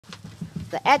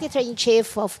the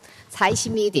editor-in-chief of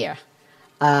Caixin Media.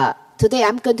 Today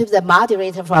I'm going to be the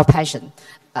moderator for our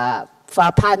for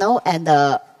our panel, and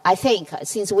I think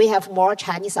since we have more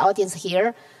Chinese audience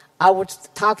here, I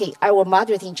will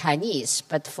moderate in Chinese,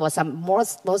 but for some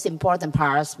most important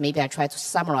parts, maybe I try to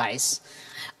summarize.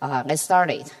 Let's start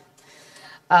it.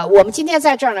 我们今天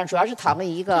在这儿呢，主要是讨论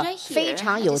一个非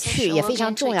常有趣也非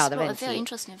常重要的问题。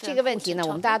这个问题呢，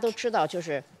我们大家都知道，就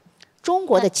是中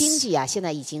国的经济啊，现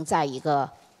在已经在一个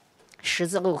十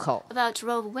字路口。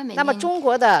那么中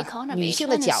国的女性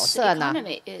的角色呢，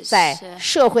在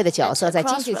社会的角色，在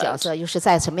经济角色，又是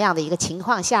在什么样的一个情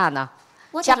况下呢？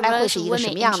将来会是一个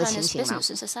什么样的情形呢？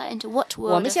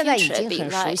我们现在已经很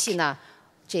熟悉呢。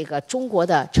这个中国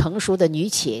的成熟的女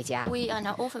企业家，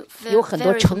有很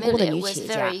多成功的女企业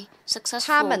家，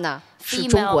她们呢是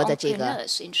中国的这个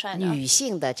女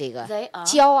性的这个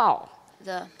骄傲。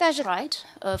但是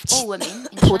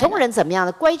普通人怎么样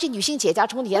呢？关于这女性企业家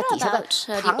从底下的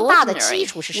庞大的基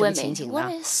础是什么情景呢？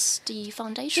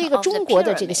这个中国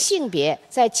的这个性别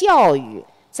在教育。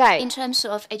在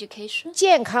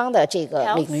健康的这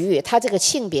个领域，它这个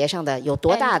性别上的有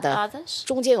多大的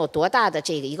中间有多大的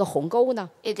这个一个鸿沟呢？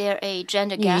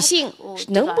女性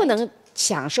能不能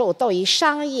享受到于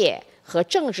商业和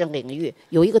政治领域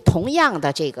有一个同样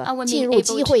的这个进入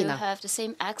机会呢？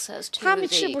他们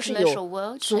是不是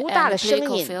有足大的声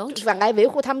音来维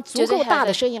护他们足够大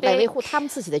的声音来维护他们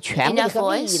自己的权利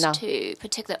和利益呢？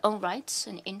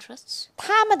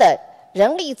他们的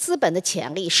人力资本的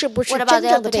潜力是不是真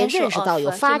正的被认识到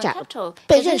有发展，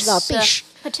被认识到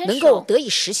能够得以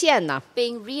实现呢？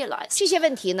这些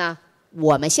问题呢，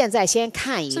我们现在先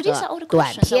看一个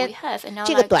短片。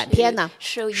这个短片呢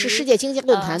是世界经济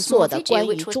论坛做的关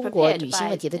于中国女性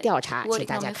问题的调查，请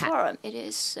大家看。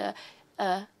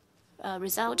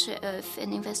Result of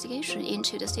an investigation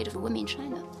into the state of women in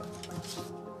China.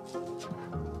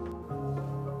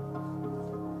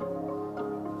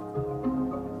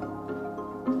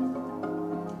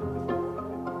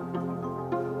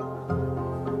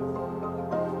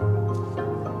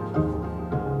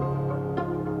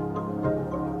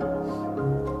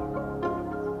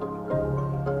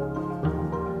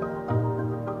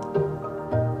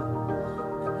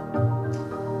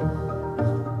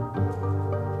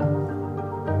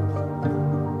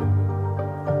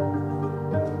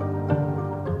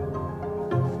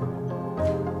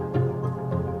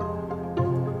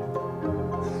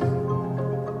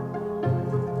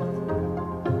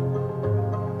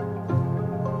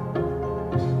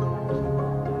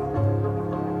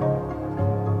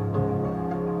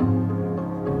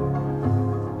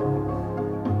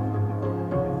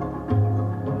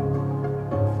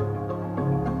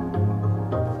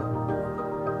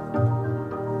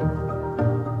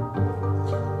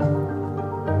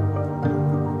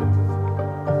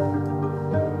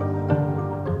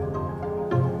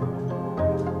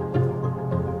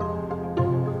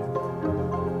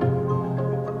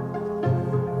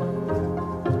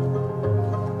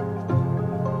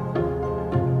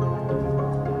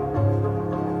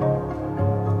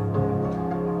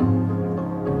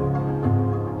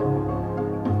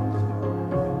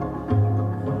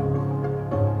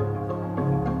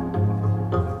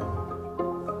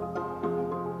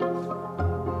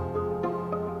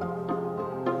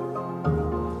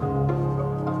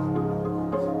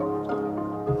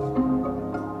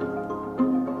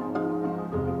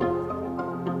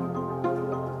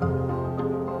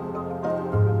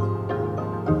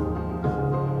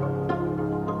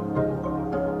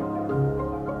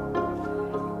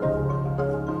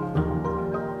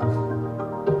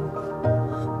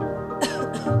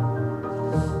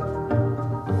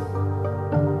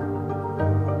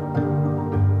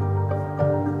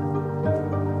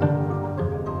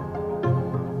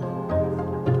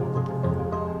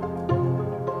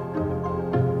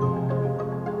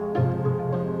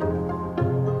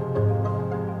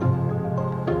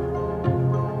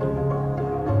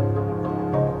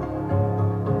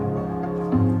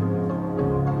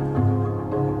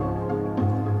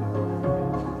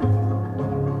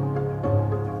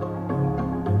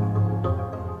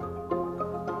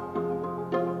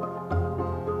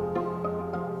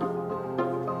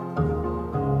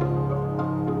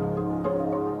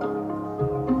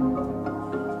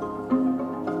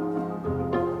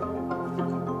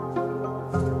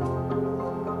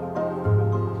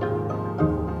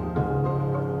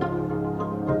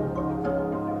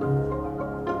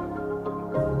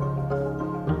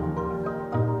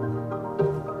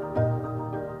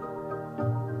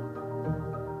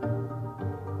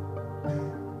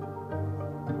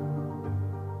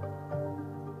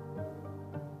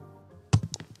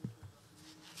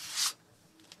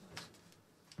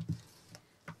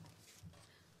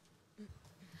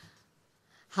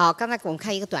 好，刚才我们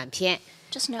看一个短片。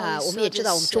我们也知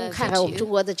道，我们看看我们中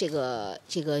国的这个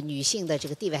女性的这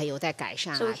个地位还有待改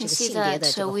善啊，这个性别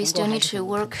的这个鸿沟还是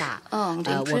很大。我们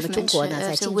中国呢，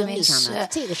在竞争力上呢，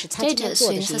这个是他今天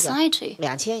做的是一个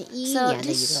2011年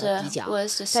的一个比较，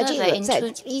在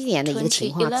2011年的一个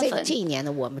情况，这一年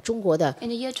呢，我们中国的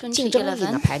竞争力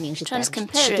呢排名是第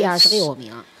26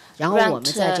名。然后我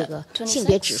们在这个性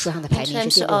别指数上的排名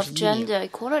是第61名。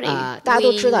大家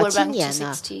都知道，今年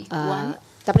呢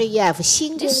，WEF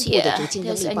新公布的这个竞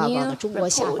争力报告呢，中国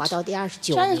下滑到第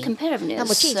29名。那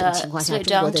么这种情况下，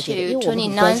中国的这个，因为我们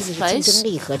很关心的是竞争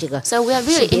力和这个性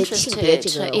别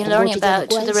这个鸿沟之间的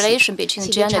关系，性别差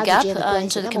距之间的关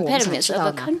系。那么我们想知道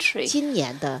呢，今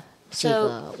年的这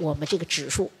个我们这个指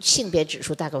数性别指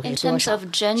数大概是多少？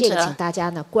这个请大家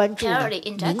呢关注呢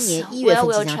明年1月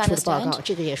份即将出的报告，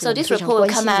这个也是我们非常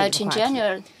关心的一个话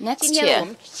题。今天我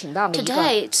们请到了一个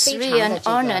非常的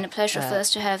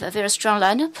非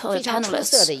常出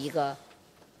色的一个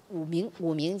五名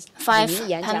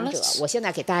演讲者。我现在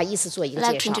给大家依次做一个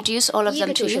介绍。第一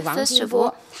个就是王金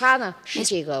波，他呢是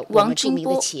这个我们著名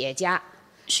的企业家，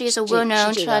是这个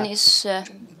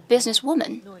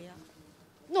businesswoman。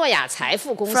诺亚财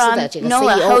富公司的这个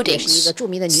CEO 也是一个著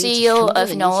名的女企业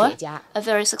家。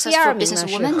第二名呢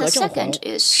是何正红，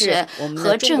是我们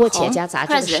的中国企业家杂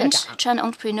志的社长。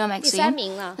第三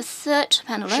名呢是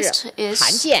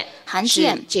韩健，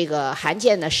是这个韩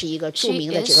健呢是一个著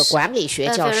名的这个管理学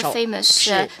教授，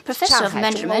是上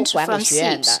海中欧管理学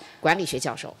院的管理学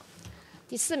教授。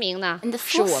第四名呢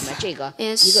是我们这个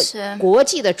一个国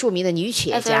际的著名的女企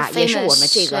业家，也是我们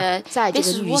这个在这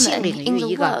个女性领域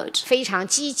一个非常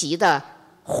积极的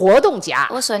活动家。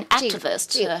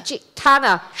她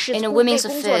呢是工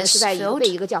作的是在为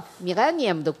一个叫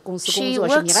Millennium 的公司工作，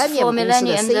是 Millennium 公司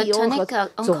的 CEO 和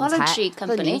总裁，她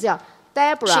的名字叫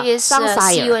Deborah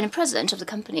Dunsire。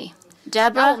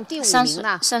然后我们第5名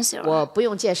呢，我不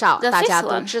用介绍，大家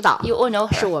都知道，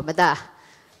是我们的。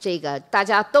这个大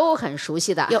家都很熟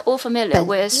悉的，本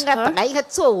来应该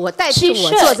做我代替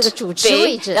我做这个主持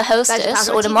位置，但是他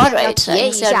说今天要体验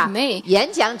一下演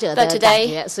讲者的感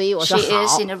觉，所以我说好，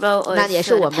那也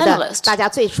是我们的大家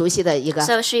最熟悉的一个我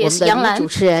们的女主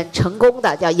持人，成功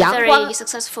的叫阳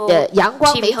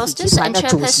光媒体集团的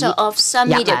主席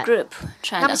杨澜。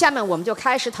那么下面我们就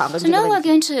开始讨论这个问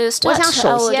题。我想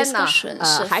首先呢，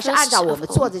还是按照我们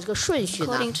做的这个顺序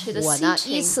呢，我呢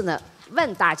依次呢。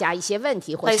问大家一些问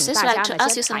题，或请大家呢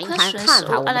先谈一谈看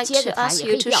法，我们接着谈，也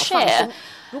可以比较放松。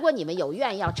如果你们有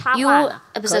愿意要插话呢，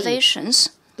可以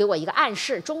给我一个暗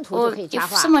示，中途就可以插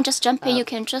话。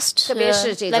特别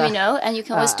是这个Deborah,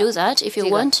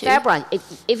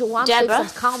 if you want to make some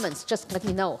comments, just let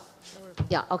me know.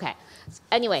 Yeah, okay.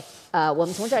 Anyway, 我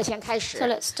们从这儿先开始，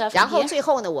然后最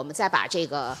后呢，我们再把这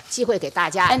个机会给大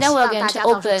家，希望大家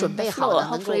到时候准备好了，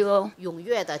能够踊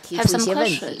跃的提出一些问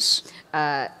题。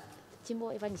金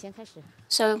波，要不然你先开始。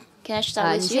So can I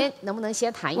start with you? 你先能不能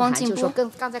先谈一谈，就是说跟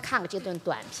刚才看了这段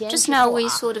短片之后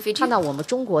看到我们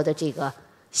中国的这个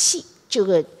这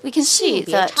个性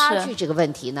别差距这个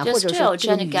问题呢，或者说这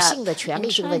个女性的权利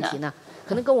这个问题呢，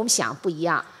可能跟我们想不一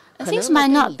样。Things might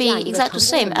not be exactly the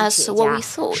same as what we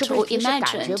thought or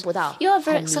imagined. You are a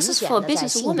very successful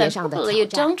businesswoman. Probably you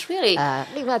don't really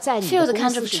feel the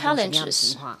kind of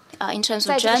challenges in terms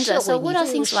of gender. So what are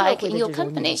things like in your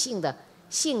company?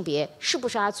 性别是不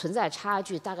是还存在差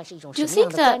距？大概是一种什么样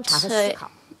的观察和思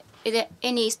考？ Is there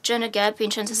any gender gap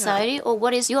in Chinese society, or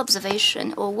what is your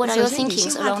observation, or what are your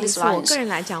thinkings along these lines?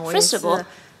 First of all,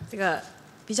 这个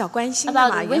比较关心的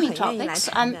嘛，也很愿意来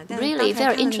谈的。但是刚才看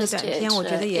到那个短片，我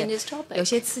觉得也有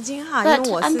些吃惊哈，因为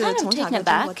我是从小在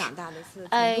中国长大的，是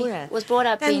成都人。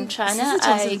但实事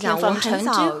求是讲，我很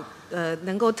少。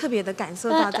能够特别的感受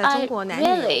到，在中国男女有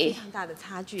非常大的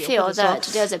差距，或者说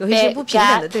有一些不平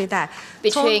等的对待。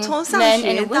从上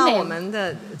学到我们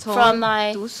的从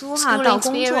读书哈到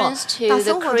工作到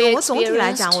生活中，我总体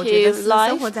来讲，我觉得是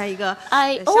生活在一个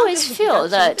相对比较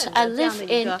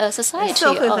平等的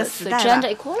社会和时代吧。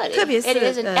特别是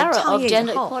创业以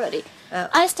后。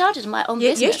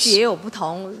也许也有不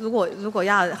同。如果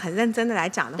要很认真的来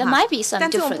讲的话，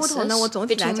但这种不同呢，我总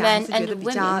体来讲还是觉得比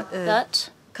较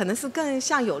可能是更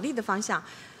向有利的方向。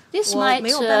我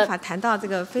没有办法谈到这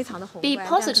个非常的宏观，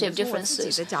但是从我自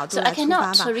己的角度来出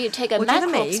发吧。我觉得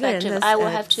每一个人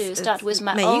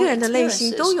的内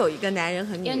心都有一个男人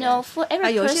和女人。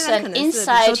有些人可能是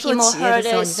说做企业的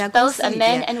时候，你在公司里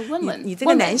边，你这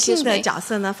个男性的角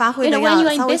色呢发挥的要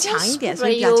稍微强一点，所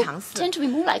以比较强势。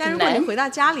但如果你回到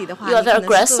家里的话，你可能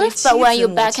是作为妻子、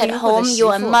母亲或者媳妇，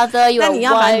那你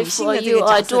要把女性的这个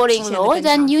角色体现得更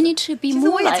强势。其实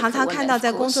我也常常看到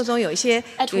在工作中有一些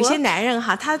男人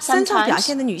哈，他身上表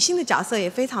现的女性的角色也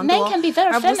非常多，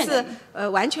而不是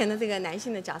完全的这个男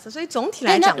性的角色。所以总体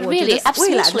来讲，我觉得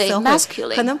未来的社会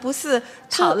可能不是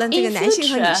讨论这个男性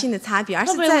和女性的差别，而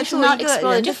是在做一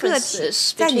个人的个体，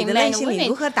在你的内心里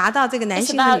如何达到这个男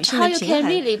性和女性的平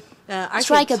衡。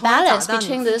strike a balance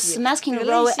between this masculine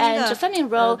role and feminine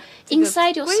role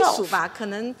inside yourself. How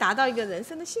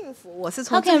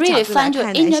can you really find your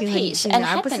inner peace and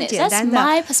happiness? That's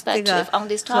my perspective on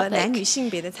this topic. 男女性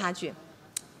别的差距。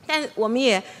但我们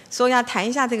也说要谈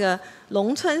一下这个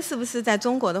农村是不是在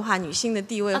中国的话，女性的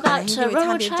地位和男性地位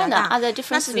差别比较大？那只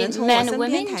能从我身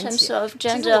边谈起。其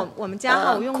实我们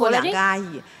家我用过2个阿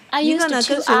姨。一个呢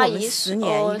跟随我们10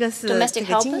年，一个是这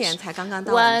个今年才刚刚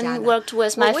到我们家的。我也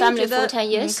觉得可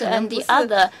能不是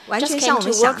完全像我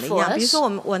们想的一样。比如说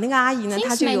我那个阿姨呢，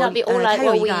她就有一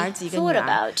个儿子一个女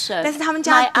儿，但是他们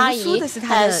家读书的是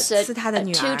她的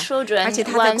女儿，而且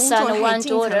她的工作太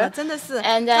进程了，真的是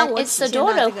让我体现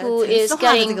到这个城市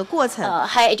化的这个过程。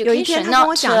有一天她跟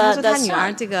我讲，她说她女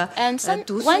儿这个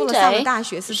读书了，上了大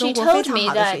学，是中国非常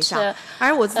好的学校，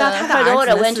而我知道她的儿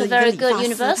子呢是一个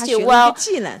理发师，他学了一个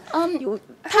技能。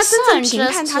他真正评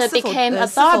判他是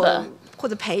否或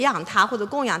者培养他或者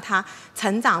供养他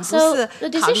成长，不是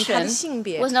考虑他的性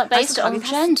别，而是考虑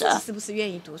他自己是不是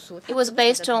愿意读书。It was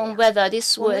based on whether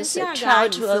this was a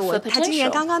child of potential. 他今年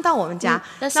刚刚到我们家，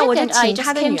那我就请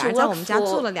他的女儿在我们家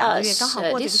住了2个月，刚好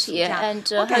过这个暑假。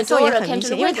我感受也很明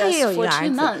显，因为他也有一个儿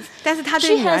子，但是他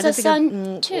对女儿的这个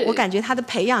我感觉他的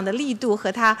培养的力度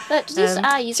和他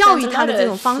教育他的这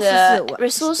种方式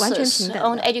是完全平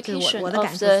等的。我的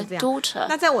感受是这样。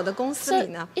那在我的公司里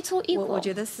呢，我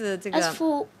觉得是这个。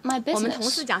我们同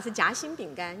事讲是夹心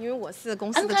饼干，因为我是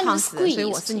公司的创始人，所以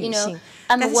我是女性。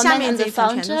但是下面这一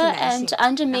层全都是男性，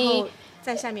然后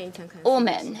再下面一层可能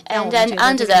是让我们觉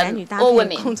得这个男女搭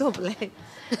配工作不累。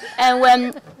And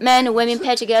when men and women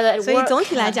pair together at work, 所以总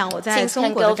体来讲，我在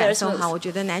中国的感受哈，我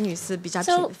觉得男女是比较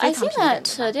非常平等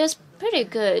的。Pretty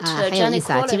good. 很有意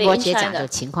思啊，金波姐讲的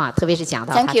情况，特别是讲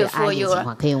到她这个阿姨的情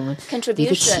况，可以我们一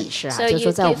个启示啊，就是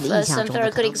说在我们的印象中，可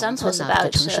能农村呢和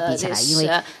城市比起来，因为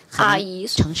可能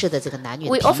城市的这个男女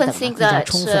的平等更加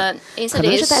充分，可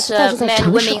能是但是在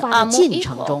城市化的进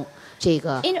程中。这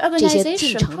些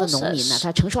进城的农民呢，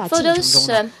他城市化进程中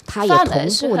呢，他也同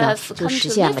步呢就实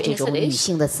现了这种女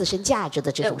性的自身价值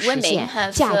的这种实现，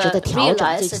价值的调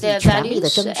整，对自己权利的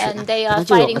争取呢，可能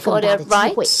就有了更大的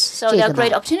机会。这个呢，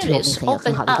是我们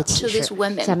很好的一个启示。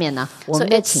下面呢，我们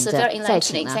再请呢这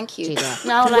个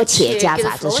中国企业家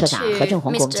杂志社长何振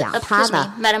宏给我们讲，他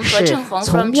呢是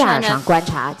从面上观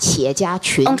察企业家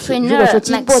群体。如果说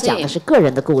金波讲的是个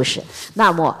人的故事，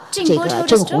那么这个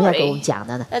振宏要给我们讲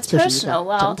的呢，就是一个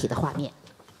整体的画面。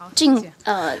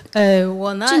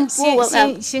我呢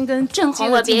先跟郑红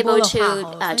will be able to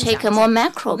take a more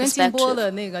macro perspective. 我跟金波的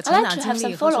那个成长经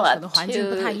历和所处的环境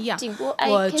不太一样。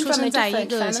我出生在一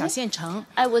个小县城，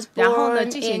然后呢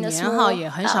这些年哈也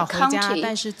很少回家，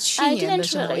但是去年的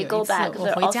时候有一次我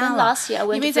回家了，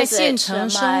因为在县城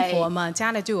生活嘛，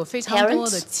家里就有非常多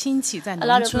的亲戚在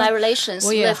农村，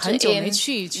我也很久没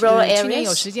去年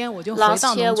有时间我就回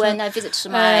到农村，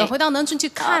回到农村去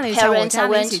看了一下我家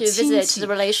的一些亲戚。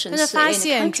但是发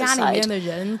现家里面的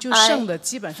人就剩的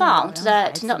基本上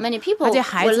而且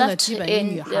孩子呢基本以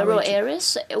女孩为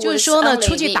主，就是说呢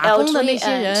出去打工的那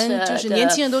些人，就是年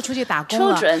轻人都出去打工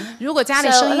了。如果家里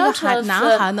生一个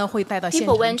男孩呢，会带到县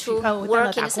城去，带到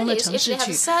打工的城市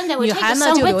去；女孩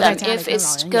呢就留在家里跟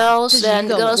老人养。这是一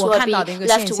个我看到的一个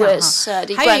现象哈。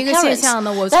还有一个现象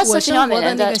呢，我生活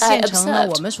的那个县城呢，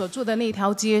我们所住的那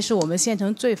条街是我们县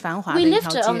城最繁华的一条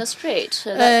街。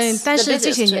但是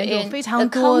这些年有非常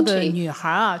多的女孩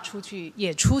啊，出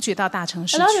去到大城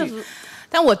市去，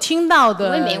但我听到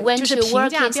的就是评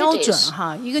价标准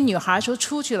哈，一个女孩说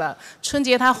出去了，春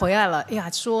节她回来了，哎呀，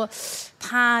说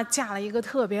她嫁了一个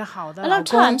特别好的老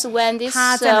公，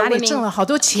她在哪里挣了好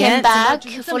多钱，就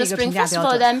是这么一个评价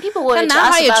标准。但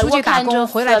男孩也出去打工，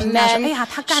回来评价说，哎呀，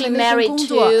他干的那份工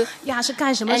作呀是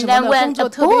干什么什么的，工作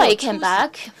特别有出息。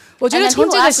我觉得从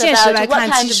这个现实来看，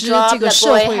其实这个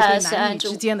社会对男女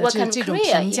之间的这种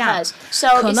评价，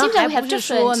可能还不是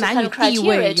说男女地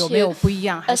位有没有不一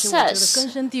样，还是我觉得根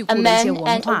深蒂固的一些文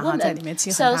化哈在里面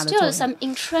起很大的作用。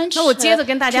那我接着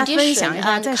跟大家分享一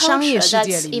下，在商业世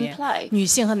界里面，女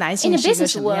性和男性是一个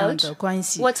什么样的关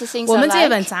系？我们这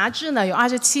本杂志呢有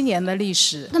27年的历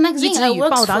史，一直以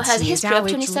报道企业家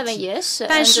为主体，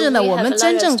但是呢，我们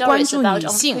真正关注女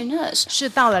性是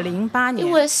到了08年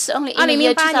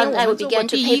，2008年。我们做过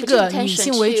第一个女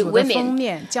性为主的封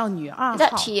面，叫《女2号》，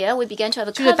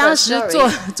就是当时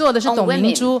做的是董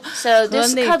明珠和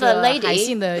那个海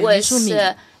信的余淑敏。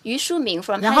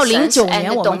然后09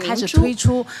年我们开始推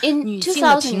出女性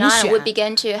的评选，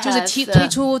就是推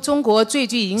出中国最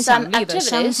具影响力的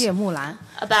商界木兰。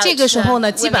这个时候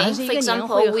呢，基本上是一个年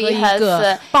会和一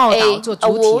个报道做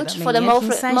主体的，每年评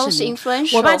30名。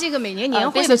我把这个每年年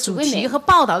会的主题和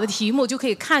报道的题目就可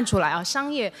以看出来啊，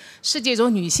商业世界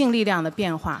中女性力量的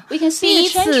变化。第一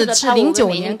次是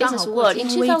09年刚好过金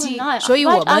融危机，所以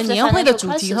我们年会的主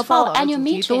题和报道的主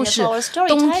题都是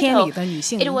冬天里的女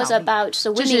性领导力。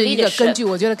这是一个根据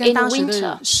我觉得跟当时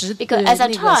的那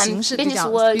个形势比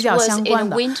较相关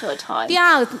的。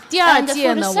第二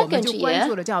届呢，我们就关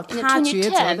注了叫他抉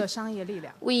择的商业力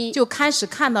量，就开始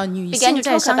看到女性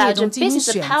在商业中进行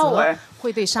选择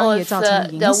会对商业造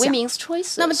成影响。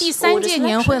那么第3届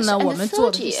年会呢，我们做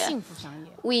的是幸福商业。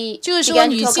就是说，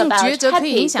女性抉择可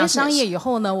以影响商业以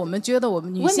后呢，我们觉得我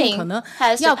们女性可能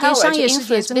要给商业世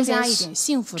界增加一点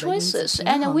幸福的因子、平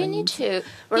衡的因子。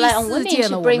第4届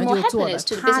呢，我们就做了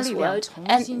他力量重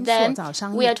新塑造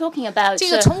商业。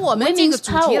这个从我们这个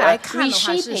主题来看的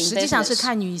话，实际上是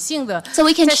看女性的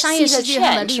在商业世界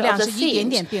上的力量是一点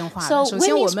点变化的。首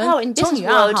先，我们从女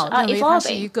2号认为它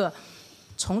是一个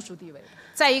从属地位。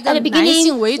在一个男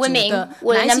性为主的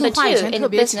男性话语权特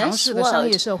别强势的商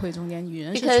业社会中间，女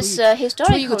人是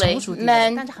处于一个从属地位，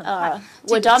但是很快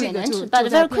这个就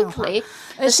在变化。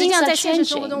实际上在现实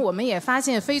生活中，我们也发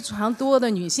现非常多的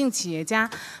女性企业家，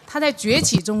她在崛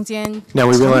起中间成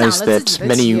长了自己的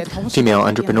企业，同时变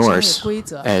成了商业规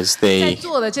则。在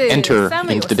座的这3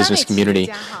位企业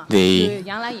家哈，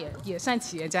杨澜也算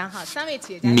企业家哈，3位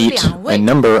企业家2位 a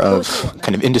number of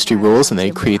kind of industry rules and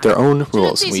they create their own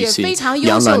rules. We see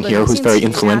Yang here, who's very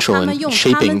influential in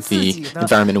shaping the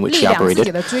environment in which she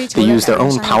operated. They use their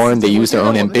own power and they use their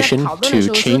own ambition to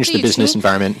change the business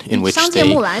environment in which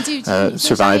they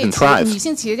survive and thrive.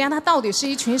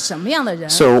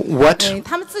 So what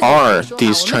are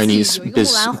these Chinese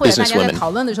business women?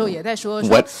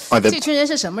 What are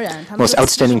the most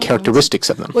outstanding characteristics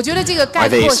of them? Are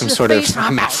they some sort of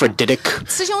hermaphroditic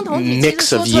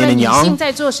mix of yin and yang?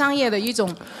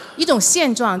 一种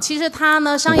现状，其实它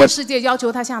呢，商业世界要求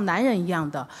它像男人一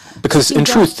样的。Because in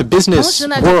truth, the business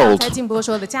world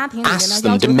asks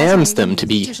them, demands them to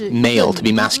be male, to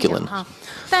be masculine,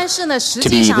 但是呢，实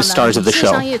际上呢，女性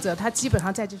商业者她基本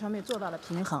上在这方面做到了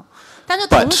平衡。但是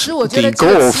同时，我觉得这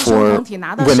个雌雄同体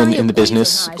拿到商业规则上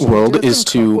来说，我觉得更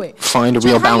可贵。就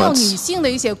是它用女性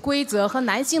的一些规则和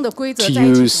男性的规则在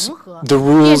一起融合，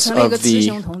变成了一个雌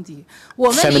雄同体。我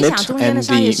们理想中间的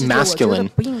商业世界，我觉得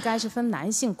不应该是分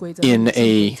男性规则和女性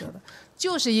规则的。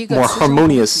就是一个雌雄同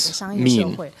体的商业社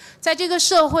会，在这个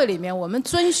社会里面，我们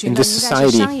遵循的应该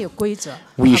是商业规则，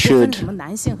而不分什么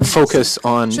男性和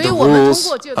女性。所以，我们通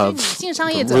过就对女性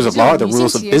商业者、女性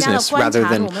企业家的观察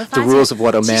呢，我们发现，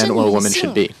其实女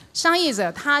性商业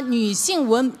者，她女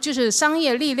性就是商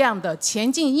业力量的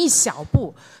前进一小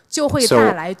步。就会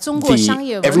带来中国商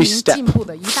业文明进步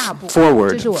的一大步。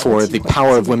Forward for the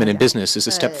power of women in business is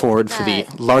a step forward for the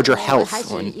larger health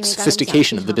and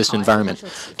sophistication of the business environment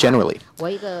generally.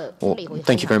 Well,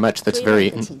 thank you very much. That's a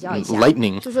very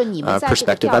enlightening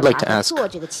perspective. I'd like to ask,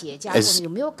 as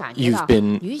you've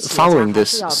been following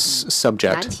this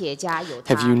subject,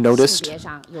 have you noticed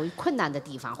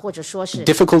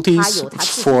difficulties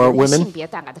for women?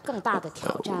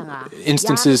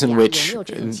 Instances in which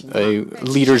a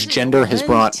leader's gender has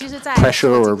brought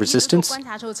pressure or resistance? Well,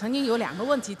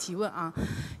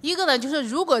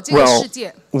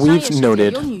 we've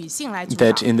noted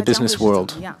that in the business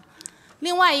world,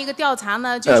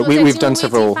 we've done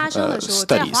several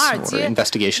studies or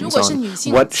investigations on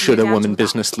what should a woman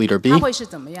business leader be.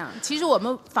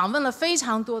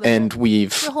 And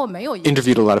we've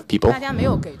interviewed a lot of people.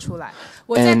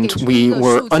 And we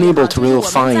were unable to really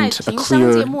find a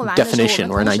clear definition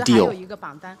or an ideal.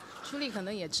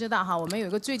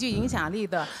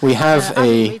 We have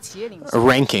a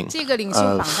ranking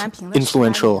of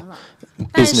influential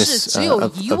business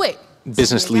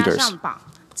leaders.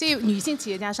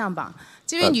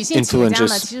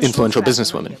 Influential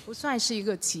businesswomen. 不算是一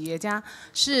个企业家，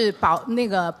是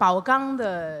宝钢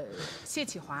的谢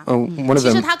启华。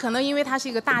其实他可能因为他是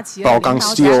一个大企业的领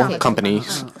导者 Company.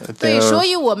 对，所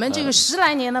以我们这个10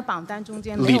来年的榜单中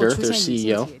间没有出现女性企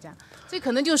业家。这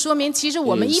可能就说明，其实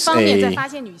我们一方面在发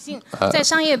现女性在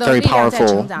商业的力量在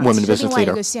成长，其实另外一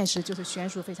个现实就是悬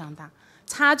殊非常大，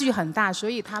差距很大，所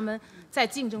以他们在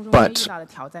竞争中遇到的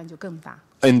挑战就更大。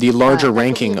In the larger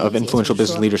ranking of influential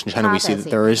business leaders in China, we see that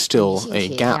there is still a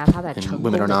gap, and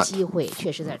women are not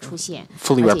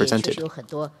fully represented. 有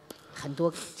很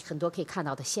多可以看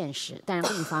到的现实，但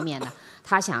是另一方面呢，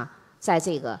他想在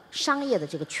这个商业的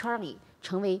这个圈里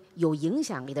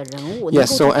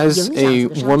Yes, so as a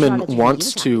woman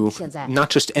wants to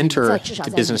not just enter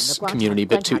the business community,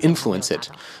 but to influence it,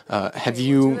 have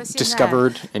you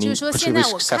discovered any particularly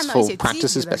successful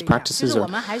practices, best practices,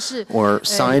 or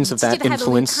signs of that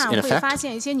influence in effect?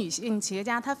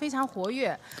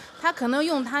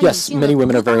 Yes, many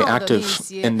women are very active,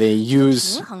 and they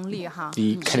use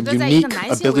the kind of unique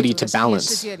ability to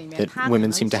balance that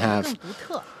women seem to have.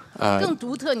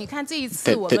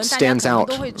 That stands out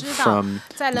from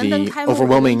the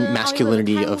overwhelming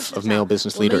masculinity of male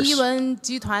business leaders. For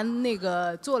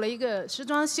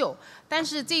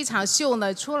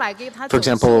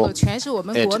example, at the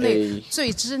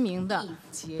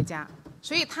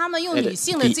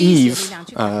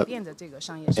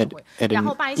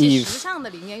Eve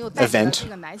event,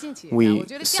 we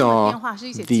saw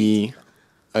the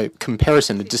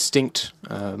comparison, the distinct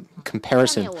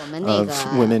comparison of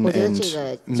women and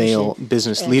male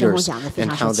business leaders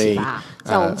and how they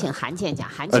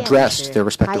addressed their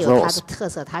respective roles.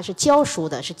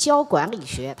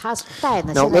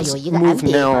 Now let's move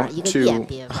now to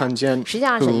Han Jian,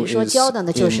 who is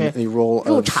in the role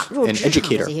of an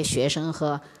educator.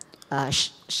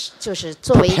 Preparing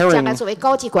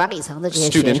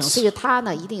students to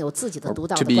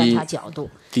be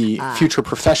the future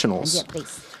professionals.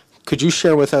 Could you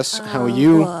share with us how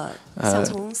you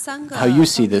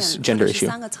see this gender issue?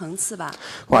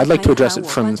 Well, I'd like to address it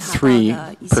from three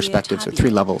perspectives, or three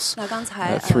levels,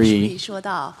 three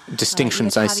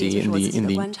distinctions I see in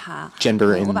the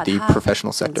gender in the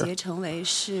professional sector.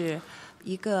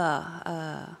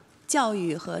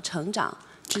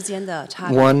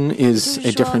 One is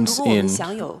a difference in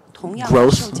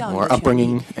growth or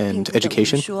upbringing and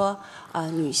education.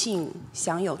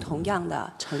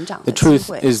 The truth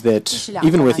is that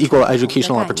even with equal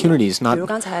educational opportunities, not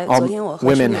all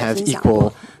women have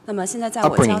equal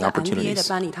upbringing opportunities.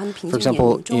 For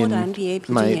example, in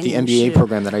the MBA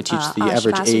program that I teach, the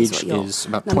average age is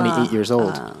about 28 years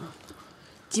old.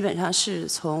 基本上是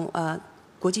从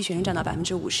国际学生占到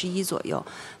51%左右。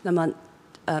那么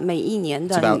每一年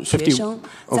的女学生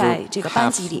在这个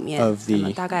班级里面，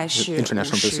大概是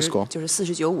50，就是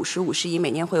49、50、51，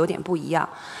每年会有点不一样。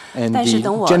但是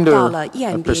等我到了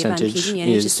EMBA 班，平均年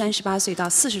龄是38岁到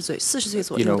40岁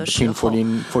左右的时候，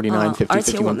而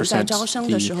且我们在招生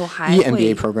的时候还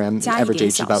会加一点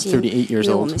小心，因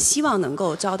为我们希望能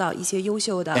够招到一些优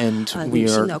秀的女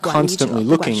性的管理者，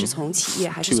不管是从企业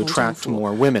还是从政府。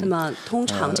那么通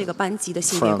常这个班级的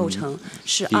性别构成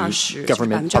是20%，就是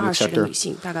20%的女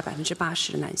性。大概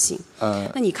80%的男性。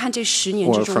那你看这10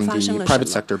年之中发生了什么？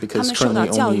他们受到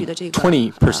教育的这个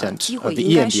机会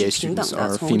应该是平等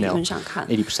的，从理论上看。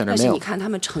但是你看他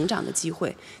们成长的机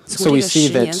会，从这个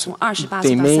10年从28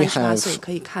岁到38岁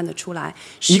可以看得出来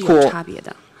是有差别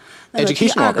的。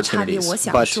educational opportunities,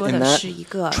 but in that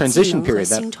transition period,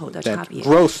 that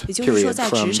growth period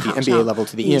from the MBA level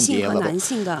to the EMBA level,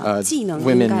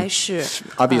 women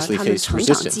obviously face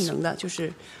resistance.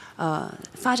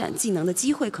 发展技能的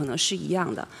机会可能是一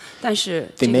样的，但是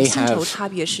这个薪酬差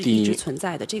别是一直存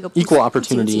在的。这个不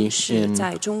仅仅是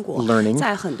在中国，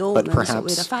在很多我们所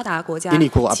谓的发达国家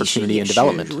其实也是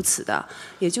如此的。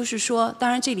也就是说，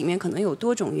当然这里面可能有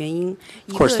多种原因，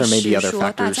一个是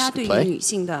说大家对于女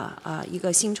性的一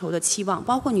个薪酬的期望，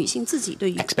包括女性自己对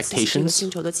于自己这个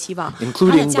薪酬的期望，她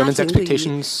的家庭对于就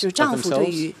是丈夫对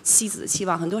于妻子的期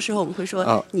望。很多时候我们会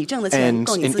说，你挣的钱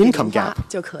够你自己零花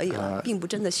就可以了，并不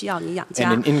真的需要你养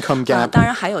家。当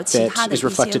然还有其他的一些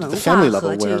文化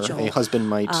和这种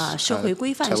社会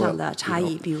规范上的差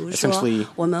异，比如说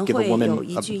我们会有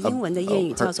一句英文的谚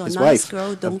语叫做 "Nice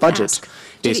girl don't ask"，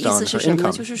 这个意思是什么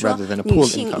呢？就是说女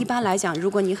性一般来讲，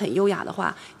如果你很优雅的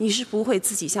话，你是不会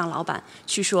自己向老板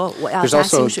去说我要加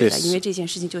薪水的，因为这件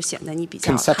事情就显得你比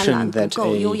较贪婪不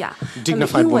够优雅。那么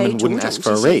因为种种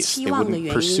这些期望的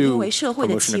原因，因为社会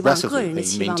的期望、个人的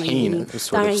期望的原因，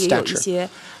当然也有一些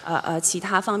其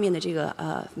他方面的这个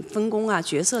分工啊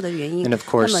角色的原因。那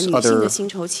么女性的薪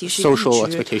酬其实一直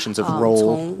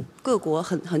从各国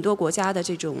很多国家的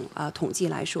这种统计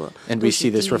来说，都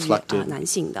是低于男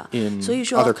性的。所以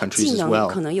说技能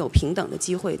可能有平等的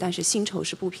机会，但是薪酬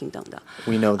是不平等的。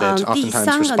第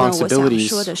三个呢，我想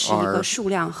说的是一个数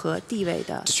量和地位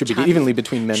的差别。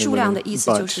数量的意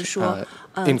思就是说，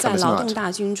在劳动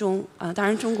大军中，当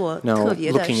然中国特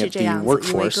别的是这样子，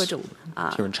因为各种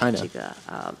这个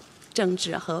政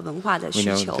治和文化的需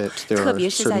求，特别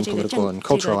是在这个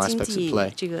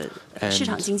市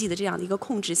场经济的这样的一个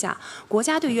控制下，国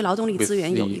家对于劳动力资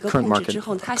源有一个控制之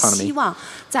后，他希望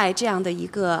在这样的一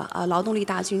个劳动力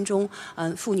大军中，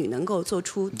妇女能够做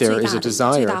出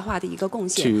最大化的一个贡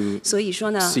献。所以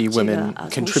说呢，这个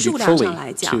从数量上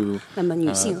来讲，那么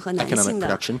女性和男性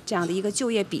的这样的一个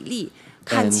就业比例。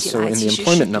看起来其实是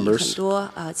比很多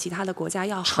其他的国家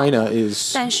要好，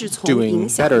但是从影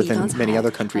响力，刚才我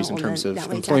们两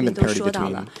位嘉宾都说到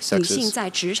了，女性在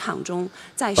职场中、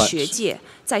在学界、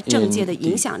在政界的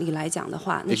影响力来讲的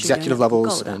话，那是远远不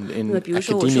够的。那么比如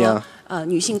说我说，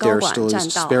女性高管占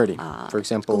到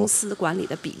公司管理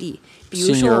的比例，比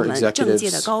如说我们政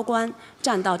界的高官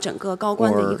占到整个高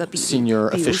官的一个比例，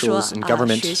比如说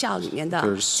学校里面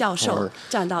的教授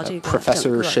占到这个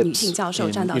整个女性教授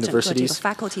占到整个这个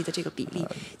faculty 的这个比例，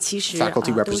其实都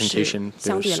是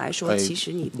相对来说，其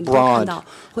实你会看到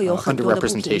会有很多的不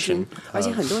平均，而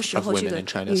且很多时候这个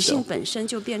女性本身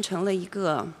就变成了一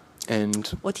个。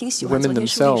我挺喜欢昨天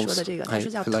舒丽说的这个，他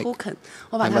说叫 token，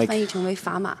 我把它翻译成为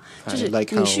砝码，就是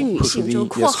你是女性，就是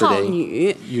括号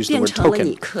女，变成了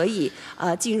你可以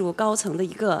进入高层的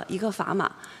一个砝码。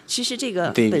其实这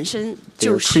个本身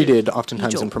就是一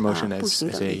种不平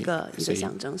等的一个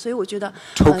象征，所以我觉得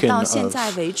到现在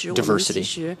为止，我们其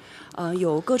实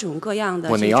有各种各样的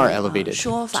这种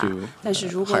说法，但是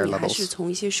如果你还是从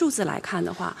一些数字来看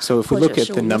的话，或者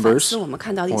是我们反思我们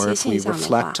看到的一些现象的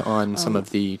话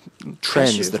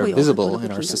，trends that are visible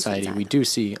in our society, we do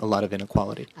see a lot of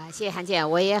inequality. 谢谢韩姐，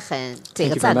我也很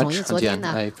赞同。因为昨天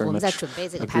呢，我们在准备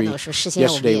这个 panel 时，事先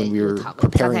我们也讨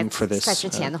论。刚才在之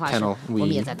前的话是，我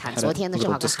们也在谈。昨天呢，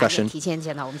正好跟韩姐提前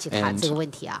见到，我们一起谈这个问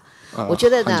题啊。我觉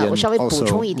得呢，我稍微补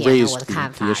充一点我的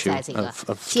看法，在这个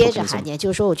接着韩姐，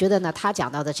就是说，我觉得呢，他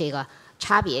讲到的这个。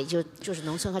差别就是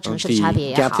农村和城市的差别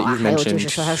也好啊，还有就是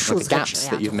说它数字的质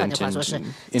量，就换句话说是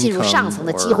进入上层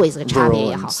的机会这个差别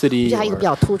也好。这还有一个比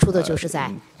较突出的就是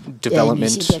在女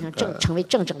性变成成为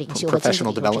政治领袖和经济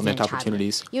领袖之间的差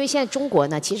别。因为现在中国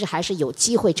呢，其实还是有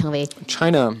机会成为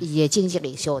也经济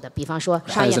领袖的，比方说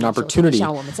商业领袖，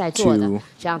像我们在座的，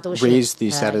这样都是尤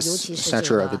其是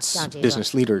这个像这个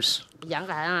杨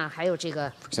澜啊，还有这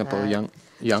个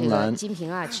杨澜、金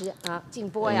平啊、静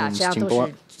波呀，实际上都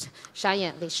是商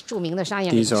业著名的商业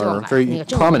领袖嘛。那个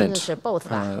郑红是 both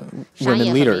吧，商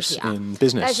业和媒体啊。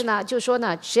但是呢，就是说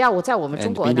呢，实际上在我们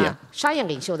中国呢，商业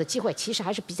领袖的机会其实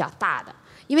还是比较大的。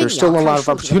因为你要看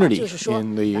数据的话，就是说，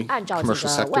按照这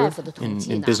个外府的统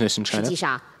计呢，实际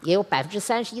上也有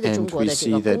31%的中国的这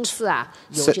个公司啊，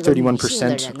有这个女性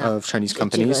的人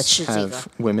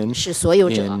呢，是所有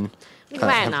者。另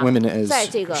外呢，在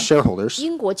这个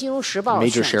英国金融时报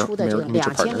选出的这个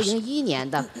2001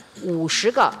年的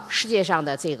50个世界上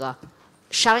的这个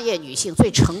商业女性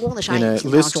最成功的商业女性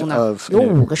当中呢，有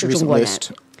5个是中国人。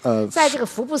在这个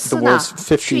福布斯呢，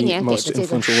去年给的这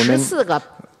个14个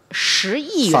10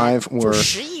亿元，就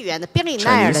10亿元的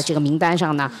billionaire 的这个名单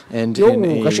上呢，有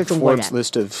5个是中国人。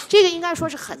这个应该说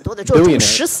是很多的，就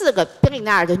14个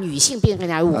billionaire 的女性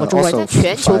billionaire 5个中国人，在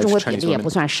全球中国比例也不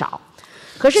算少。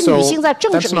可是女性在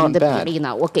政治领域的比例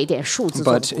呢？我给点数字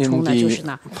做补充呢，就是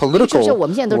呢，就是我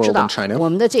们现在都知道，我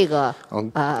们的这个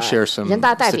人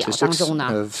大代表当中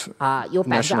呢，有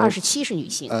27%是女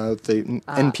性，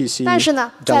但是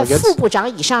呢，在副部长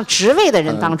以上职位的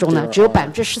人当中呢，只有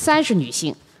13%是女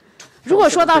性。如果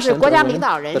说到是国家领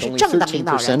导人是正的领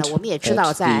导人呢，我们也知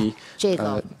道在这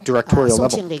个宋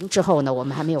庆龄之后呢，我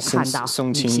们还没有看到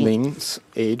女性。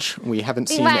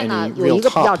另外呢，有一个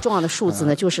比较重要的数字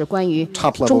呢，就是关于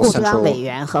中共中央委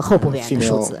员和候补委员的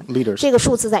数字。这个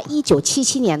数字在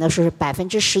1977年呢是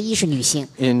11%是女性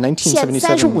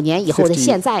，35年以后的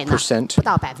现在呢不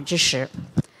到10%，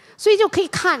所以就可以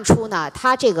看出呢，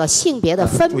它这个性别的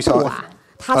分布啊。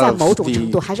它在某种程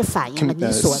度还是反映了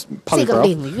你所这个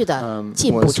领域的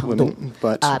进步程度，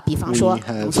比方说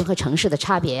农村和城市的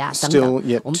差别呀等等，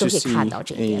我们都可以看到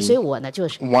这一点。所以我呢就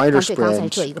是对刚才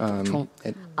做一个补充。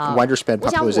我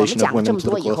想我们讲了这么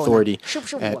多以后呢，是不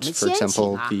是我们先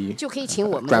请就可以请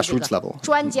我们的这个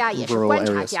专家也是观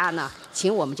察家呢，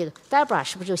请我们这个 Deborah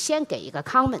是不是就先给一个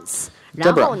comments？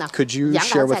然后呢，杨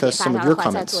澜再给大家的话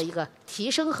再做一个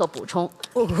提升和补充。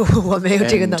我没有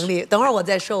这个能力，等会儿我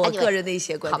再说我个人的一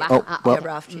些观点。好吧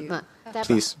，Deborah after you.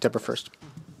 Please, Deborah first.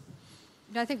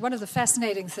 I think one of the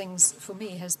fascinating things for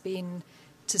me has been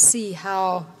to see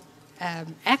how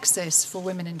access for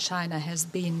women in China has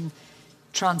been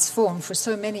transformed for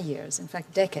so many years, in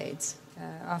fact decades.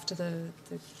 After the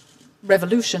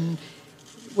revolution,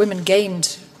 women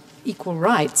gained equal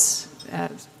rights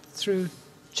through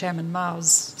Chairman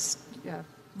Mao's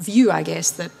view, I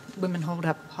guess, that women hold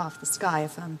up half the sky,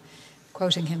 if I'm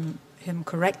quoting him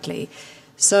correctly.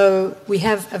 So we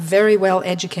have a very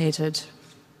well-educated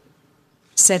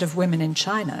set of women in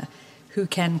China who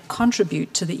can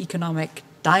contribute to the economic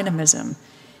dynamism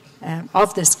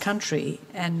of this country,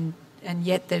 and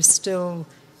yet there still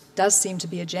does seem to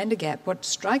be a gender gap. What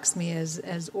strikes me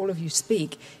as all of you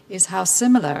speak is how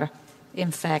similar,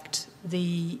 in fact,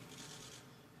 the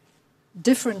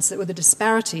difference or the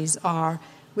disparities are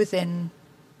within,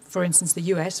 for instance, the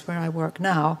US, where I work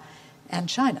now, and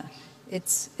China.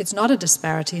 It's not a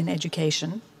disparity in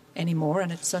education anymore, and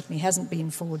it certainly hasn't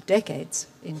been for decades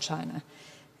in China.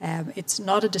 It's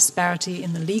not a disparity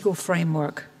in the legal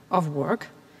framework of work.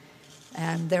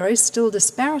 There is still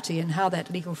disparity in how that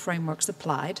legal framework's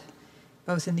applied.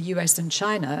 Both in the US and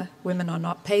China, women are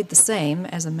not paid the same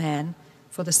as a man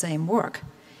for the same work.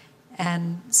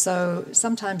 And so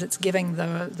sometimes it's giving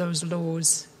those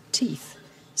laws teeth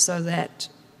so that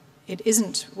it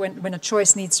isn't, when a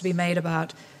choice needs to be made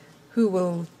about who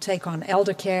will take on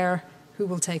elder care, who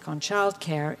will take on child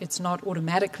care, it's not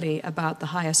automatically about the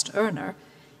highest earner,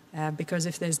 because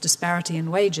if there's disparity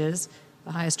in wages,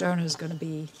 the highest earner is going to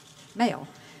be male.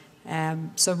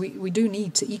 So we do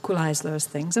need to equalize those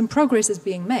things, and progress is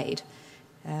being made.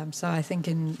 So I think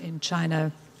in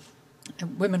China,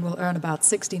 women will earn about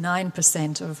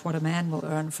 69% of what a man will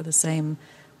earn for the same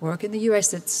work. In the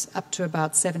US, it's up to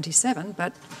about 77%,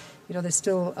 but there's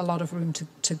still a lot of room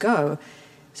to go.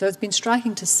 So it's been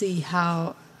striking to see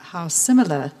how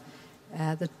similar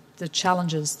the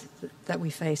challenges that we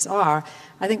face are.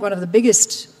 I think one of the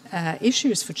biggest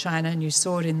issues for China, and you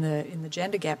saw it in the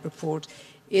gender gap report,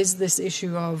 is this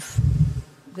issue of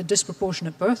the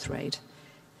disproportionate birth rate,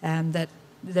 that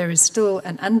there is still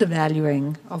an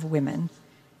undervaluing of women,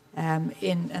 and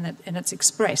it's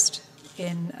expressed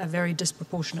in a very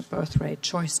disproportionate birth rate,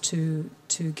 choice to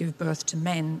give birth to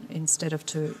men instead of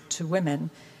to women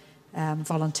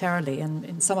voluntarily. And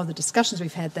in some of the discussions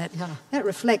we've had, that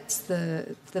reflects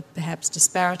the perhaps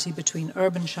disparity between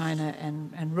urban China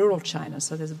and rural China.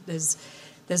 So there's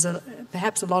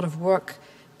perhaps a lot of work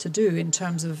to do in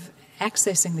terms of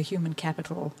accessing the human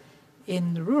capital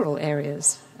in the rural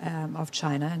areas of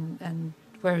China, and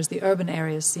whereas the urban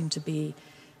areas seem to be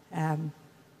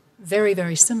very,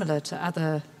 very similar to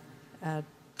other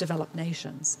developed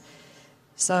nations.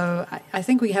 So I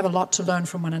think we have a lot to learn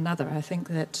from one another. I think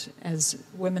that as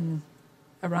women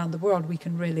around the world, we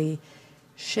can really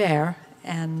share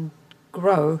and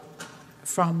grow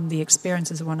from the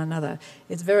experiences of one another.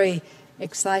 It's very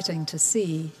exciting to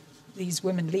see these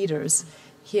women leaders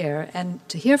here and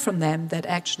to hear from them that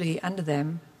actually under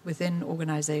them, within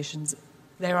organizations,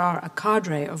 there are a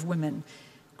cadre of women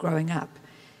growing up.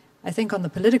 I think on the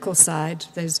political side,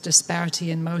 there's disparity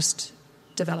in most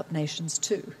developed nations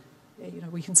too.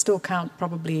 We can still count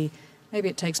probably, maybe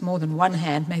it takes more than one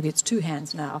hand, maybe it's two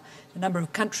hands now, the number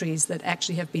of countries that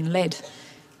actually have been led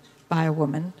by a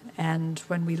woman. And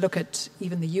when we look at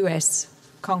even the US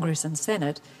Congress and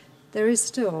Senate, there is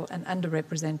still an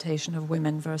underrepresentation of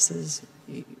women versus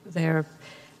their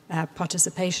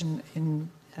participation in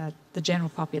the general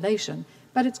population,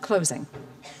 but it's closing.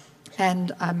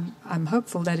 And I'm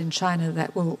hopeful that in China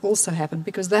that will also happen,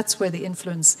 because that's where the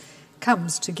influence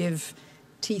comes to give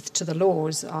teeth to the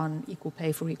laws on equal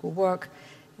pay for equal work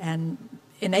and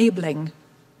enabling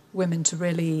women to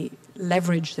really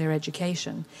leverage their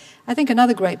education. I think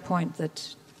another great point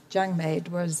that Jian made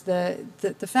was the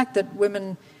fact that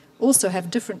women also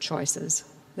have different choices.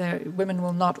 Women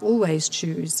will not always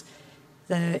choose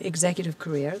the executive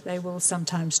career. They will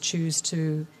sometimes choose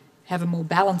to have a more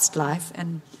balanced life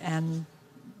and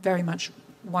very much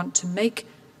want to make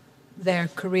their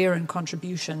career and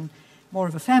contribution more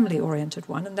of a family-oriented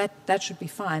one, and that should be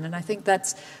fine. And I think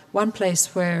that's one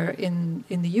place where in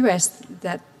the US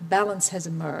that balance has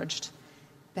emerged,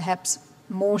 perhaps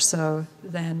more so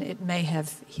than it may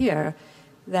have here,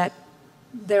 that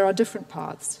there are different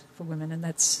paths for women, and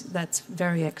that's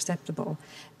very acceptable.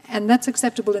 And that's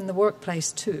acceptable in the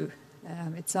workplace too.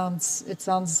 It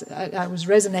sounds. I was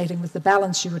resonating with the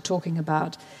balance you were talking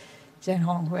about,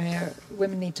 Zhenhong, where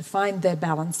women need to find their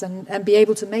balance and be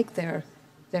able to make their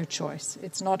choice.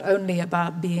 It's not only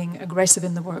about being aggressive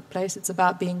in the workplace, it's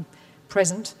about being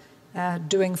present,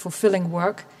 doing fulfilling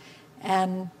work,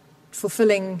 and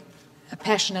fulfilling a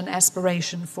passion and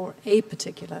aspiration for a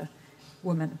particular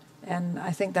woman. And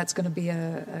I think that's going to be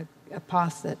a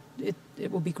path that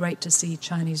it will be great to see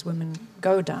Chinese women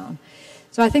go down.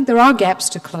 So I think there are gaps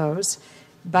to close,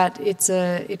 but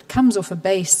it comes off a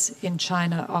base in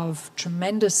China of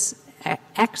tremendous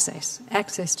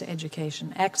access to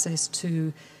education, access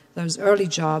to those early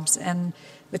jobs. And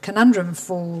the conundrum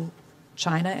for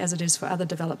China, as it is for other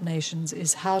developed nations,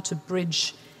 is how to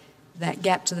bridge that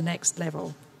gap to the next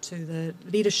level, to the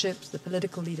leadership, the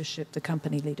political leadership, the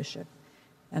company leadership.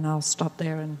 And I'll stop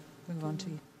there and move on to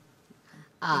you.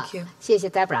 谢谢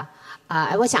Deborah。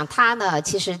我想她呢，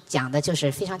其实讲的就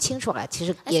是非常清楚了。其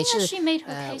实也是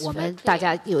我们大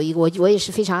家有一个，我也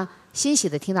是非常欣喜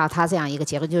的听到她这样一个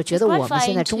结论，就是觉得我们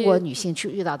现在中国女性去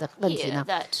遇到的问题呢，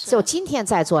就今天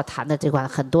在座谈的这块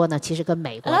很多呢，其实跟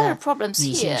美国的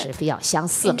女性是比较相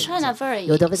似的，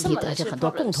有的问题的是很多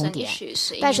共同点。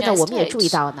但是呢，我们也注意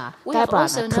到呢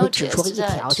 ，Deborah 呢特别指出了一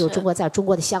条，就是在中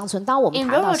国的乡村，当我们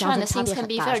谈到乡村差别很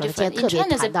大的时候，今天特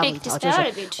别谈到一条，就是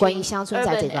关于乡村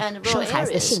在这个生孩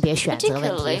子的性别选择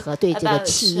问题和对这个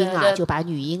弃婴啊，就把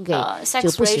女婴给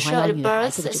就不喜欢要女孩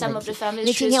子的这个问题。因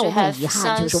为今天我们很遗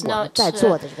憾，就是我们在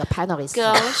座的这个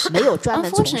panelists 没有专门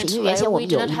从事，因为原先我们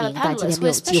有一名，但今天没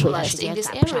有机会，时间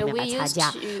赶不上没有来参加，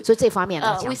所以这方面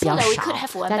呢讲比较少。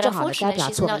但正好呢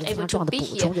，Deborah 做了一个非常重要的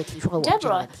补充，就提出了我们这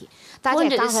个问题。大家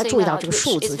刚才注意到这个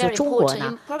数字，就中国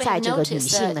呢，在这个女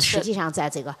性呢，实际上在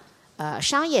这个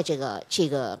商业这个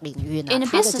领域呢，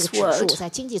它的这个指数在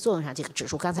经济作用上这个指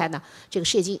数，刚才呢，这个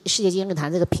世界经济论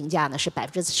坛这个评价呢是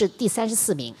第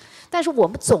34名，但是我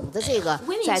们总的这个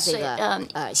在这个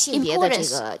性别的这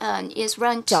个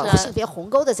叫性别鸿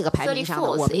沟的这个排名上呢，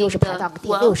我们又是排到第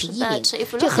61名。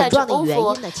这很重要的原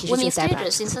因呢，其实就在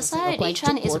关于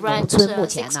中国农村目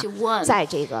前呢，在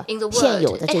这个现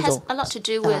有的这种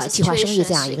计划生育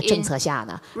这样一个政策下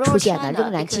呢，仍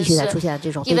然继续在出现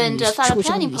这种对出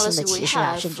生女性的歧视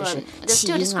啊，甚至是弃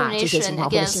婴啊这些情况，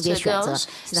或者性别选择，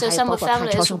现在还有包括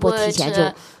看超声波提前就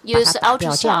把它打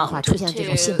掉，这样的话出现这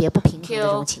种性别不平衡的这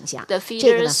种倾向，这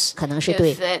个呢可能是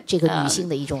对这个女性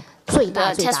的一种最大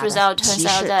的歧视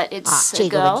啊，这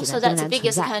个问题呢仍然存在。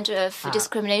下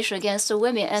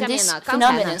面呢，刚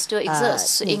才呢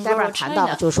Deborah 谈到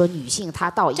了，就是说女性她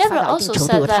发展一定程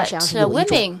度，她实际上是有一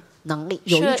种能力，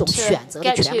有一种选择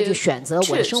的权利，就选择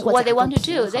我的生活怎样更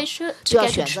平衡，就要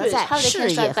选择在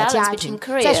事业和家庭，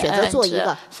再选择做一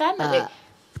个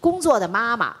工作的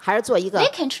妈妈，还是做一个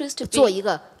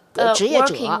职业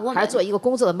者，还是做一个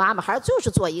工作的妈妈，还是就是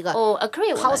做一个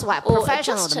housewife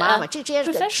professional 的妈妈，这之间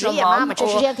是职业妈妈，这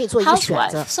之间可以做一个选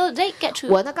择。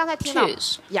我呢刚才听到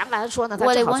杨澜说呢，她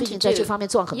正好最近在这方面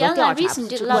做很多调查，关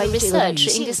于这个女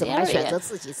性怎么来选择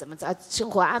自己怎么在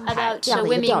生活安排这样的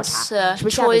一个调查，是不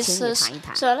是下面请你谈一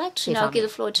谈这方面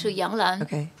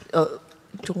 ？OK，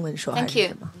 中文说还是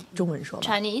什么？中文说吧。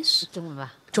Chinese， 中文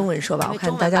吧。中文说吧，我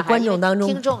看大家观众当中，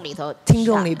听众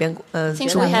里边，这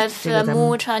个咱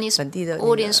们本地的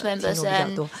听众比较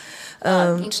多。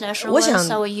我想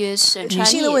女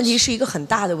性的问题是一个很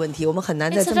大的问题，我们很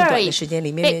难在这么短的时间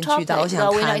里面去到。我想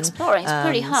谈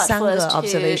3个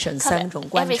observation， 3种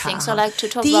观察。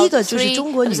第一个就是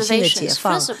中国女性的解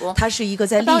放，它是一个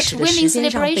在历史的时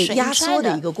间上被压缩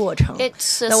的一个过程。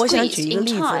那我想举一个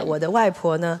例子，我的外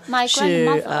婆呢是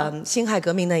辛亥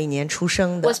革命那一年出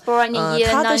生的，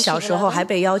她的小时候还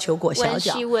被要求裹小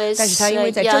脚，但是她因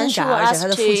为在挣扎，而且她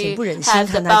的父亲不忍心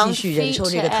看她继续忍受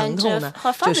这个疼痛呢，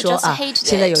就说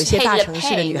现在有一些大城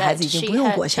市的女孩子已经不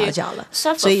用裹小脚了，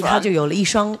所以她就有了一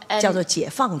双叫做解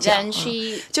放脚。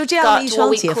就这样的一双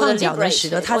解放脚呢，使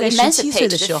得她在17岁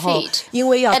的时候，因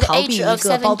为要逃避一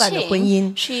个包办的婚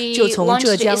姻，就从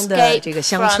浙江的这个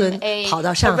乡村跑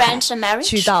到上海，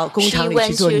去到工厂里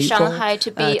去做女工，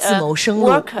自谋生路，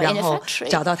然后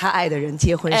找到她爱的人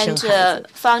结婚生孩子。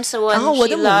然后我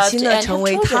的母亲呢，成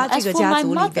为她这个家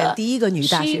族里边第一个女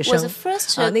大学生。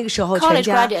那个时候全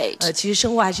家其实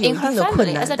生活还是有一定的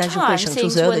困难，但是会省出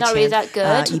所有的钱，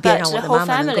以便让我的妈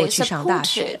妈能够去上大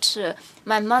学。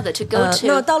那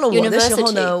到了我的时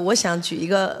候呢，我想举一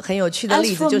个很有趣的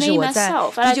例子，就是我在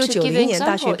1990年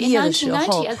大学毕业的时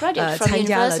候，参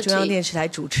加了中央电视台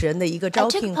主持人的一个招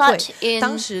聘会。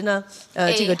当时呢，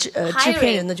这个制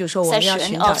片人呢就说我们要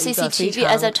寻找一个非常天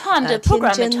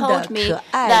真的、可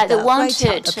爱的、乖巧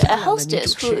的、漂亮的女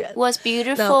主持人。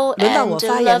那轮到我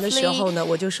发言的时候呢，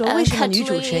我就说为什么女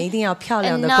主持人一定要漂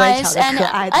亮的、乖巧的、可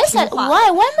爱的、听话？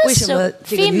为什么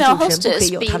这个女主持人不可以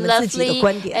有她们自己的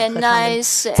观点和她们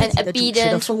自己的主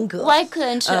持的风格？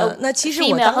那其实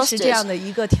我当时这样的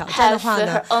一个挑战的话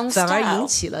呢，反而引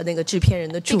起了那个制片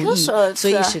人的注意，所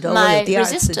以使得我有第2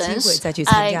次机会再去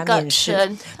参加面试。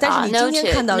但是你今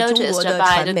天看到中国的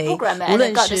传媒，无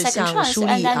论是像舒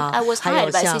丽啊，还有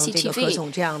像这个何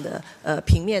总这样的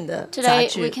平面的杂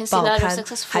志报刊，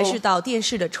还是到电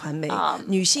视的传媒，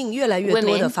女性越来越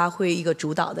多的发挥一个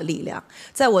主导的力量。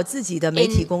在我自己的媒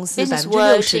体公司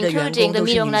，60%的员工都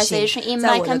是女性，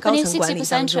在我的高层管理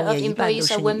当中也一半都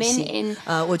是女性。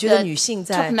我觉得女性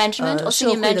在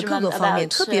社会的各个方面，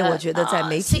特别我觉得在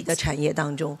媒体的产业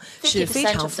当中是非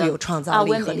常富有创造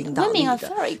力和领导力的，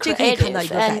这可以看到一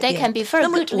个改变。那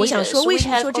么我想说，为什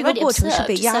么说这个过程是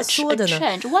被压缩的呢？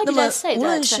那么无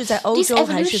论是在欧洲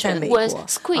还是在美国，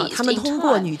他们通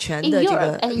过女权的这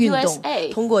个运动，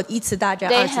通过1次大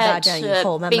战、2次大战以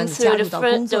后，慢慢的加入到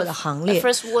工作的行列，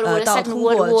到通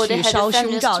过去烧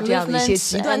胸罩这样的一些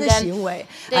极端的行为，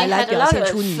来表现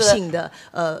出女性的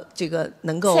这个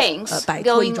能够摆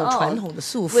脱一种传统的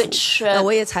束缚。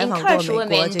我也采访过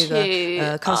美国这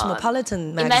个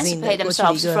Cosmopolitan Magazine 的过去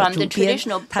的一个主编，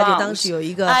他就当时有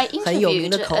一个很有名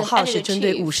的口号，是针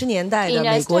对50年代的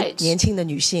美国年轻的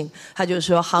女性，他就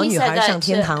说好女孩上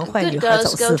天堂，坏女孩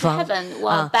走四方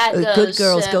，Good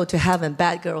girls go to heaven,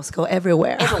 bad girls go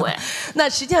everywhere。那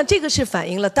实际上这个是反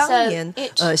映了当年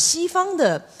西方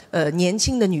的年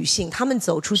轻的女性，她们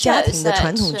走出家庭的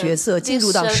传统角色，进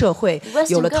入到社会，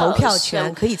有了投票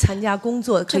权，可以参加工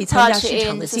作，可以参加市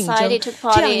场的竞争，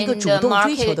这样一个主动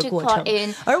追求的过程。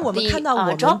而我们看到我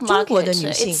们中国的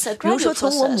女性，比如说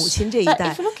从我母亲这一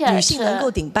代，女性能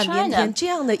够顶半边天这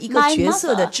样的一个角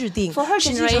色的制定，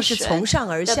实际上是从上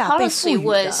而下被赋予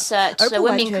的，而不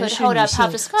完全是女性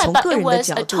从个人的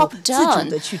角度自主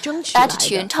的去争取来的。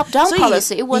所以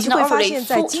你就会发现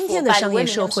在今天的商业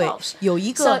社会有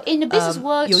一个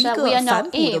反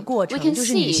哺的过程，就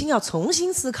是女性要重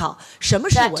新思考什么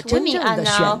是我真正的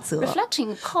选择，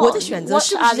我的选择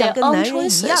是不是要跟男人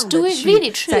一样的去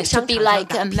在商场上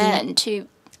打拼，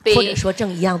或者说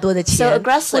挣一样多的钱，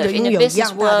或者拥有一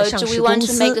样大的上市公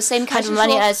司，还是说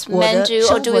我的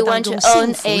生活当中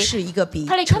幸福是一个比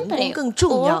成功更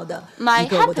重要的一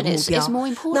个我的目标。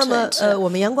那么我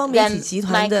们阳光媒体集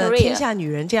团的天下女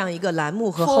人这样一个栏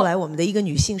目和后来我们的一个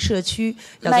女性社区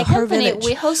叫做 Her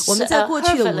Village， 我们在过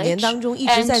去的5年当中一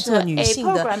直在做女性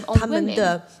的她们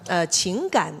的情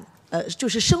感就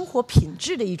是生活品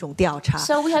质的一种调查。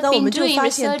那我们就发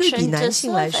现，对比男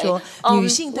性来说，女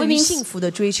性对于幸福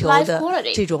的追求的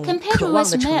这种渴望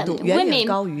的程度，远远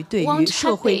高于对于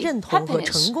社会认同和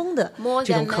成功的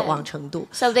这种渴望程度。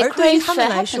而对于他们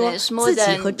来说，自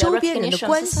己和周边人的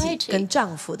关系，跟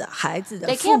丈夫的、孩子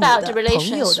的、父母的、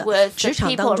朋友的、职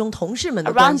场当中同事们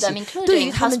的关系，对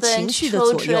于他们情绪的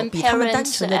左右，比他们单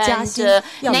纯的加薪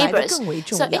要来得更为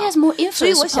重要。所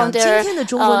以我想，今天的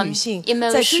中国女性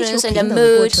在追求平等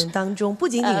的过程当中，不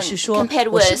仅仅是说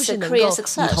我是不是能够以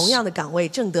同样的岗位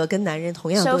挣得跟男人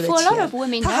同样多的钱，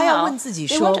她还要问自己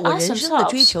说，我人生的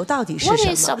追求到底是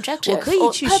什么？我可以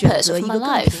去选择一个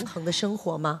更平衡的生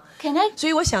活吗？所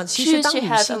以我想，其实当女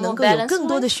性能够有更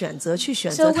多的选择去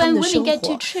选择她们的生活，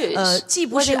既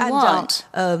不是按照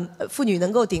妇女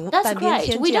能够顶半边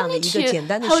天这样的一个简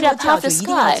单的说教，就一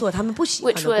定要做她们不喜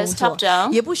欢的工作，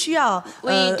也不需要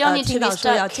听到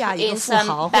说要嫁一个富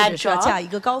豪，或者说要嫁一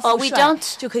个高富帅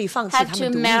就可以放弃他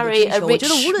们独立的追求。我觉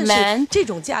得无论是这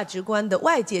种价值观的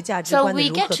外界价值观的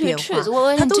如何变化，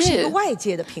它都是一个外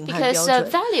界的评判标准。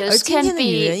而今天的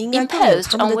女人应该更有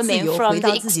她们的自由，回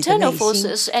到自己的内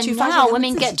心，去发现她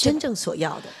们自己真正所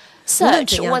要的。无论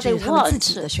怎样，这是他们自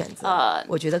己的选择。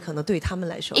我觉得可能对他们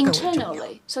来说更为重要。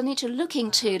So need to look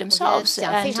into themselves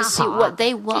and to see what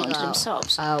they want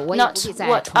themselves, not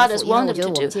what others want them to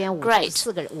do. Great.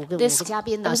 These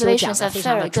observations are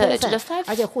very good. The five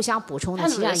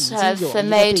panelists have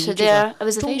made their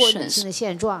observations.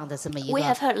 We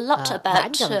have heard a lot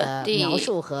about the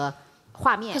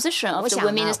position of the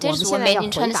women in status women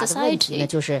in Chinese society.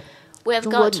 We have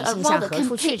got a rather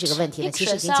complete picture.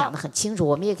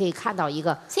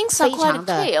 Things are quite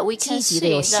clear. We can see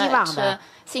that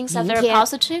things are very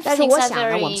positive. 但是我想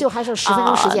呢，我们最后还剩10分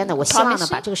钟时间呢，我希望呢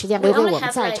把这个时间留给我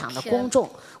们在场的公众。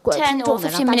 10 or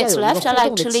 15 minutes left. I'd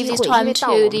like to leave this time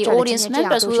to the audience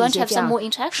members. We want to have some more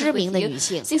interaction with you.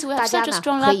 Since we have such a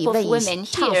strong lack of women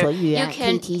here, you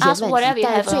can ask whatever you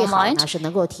have on mind.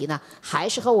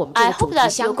 I hope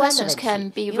that your questions can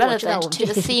be relevant to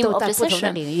the theme of the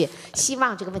session. I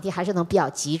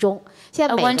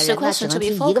want the question to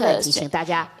be focused.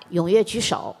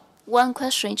 One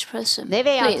question each person.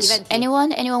 Please, anyone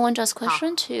want to ask a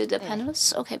question to the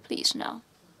panelists? Okay, please now.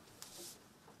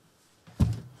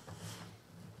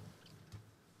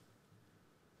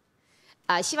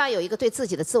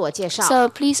 So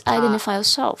please identify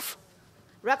yourself.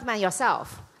 Recommend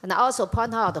yourself and also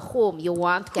point out whom you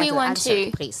want to get an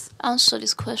answer, please. Answer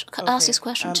this question. Ask this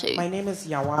question to. My name is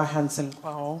Yawa Hansen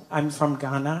Kwao. I'm from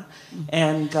Ghana,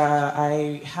 and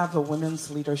I have a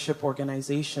women's leadership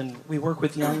organization. We work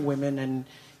with young women and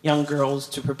young girls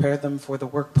to prepare them for the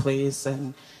workplace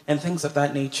and things of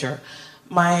that nature.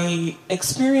 my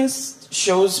experience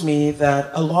shows me that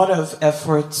a lot of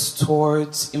efforts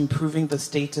towards improving the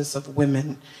status of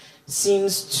women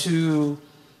seems to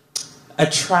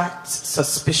attract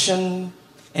suspicion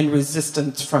and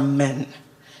resistance from men.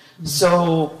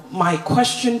 So my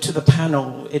question to the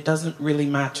panel, it doesn't really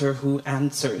matter who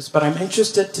answers, but I'm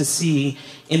interested to see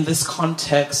in this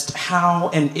context how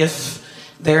and if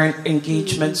there are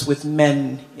engagements with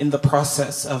men in the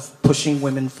process of pushing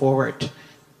women forward.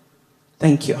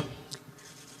 Thank you.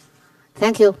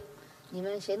 Thank you. 你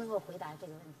们谁能够回答这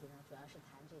个问题呢？主要是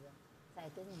谈这个在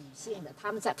跟女性的，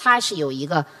他是有一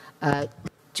个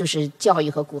就是教育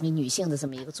和鼓励女性的这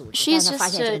么一个组织，但是发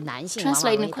现这个男性往往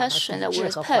会感到抵制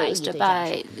和怀疑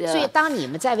对这所以当你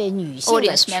们在为女性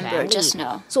的权利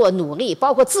做努力，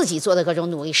包括自己做的各种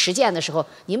努力实践的时候，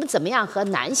你们怎么样和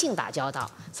男性打交道？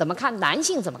怎么看男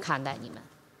性怎么看待你们？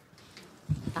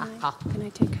啊，好。Can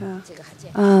I take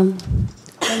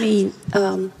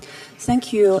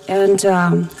thank you, and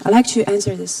I'd like to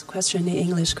answer this question in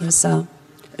English because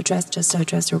just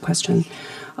address your question.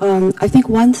 I think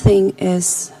one thing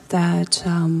is that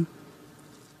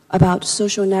about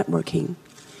social networking,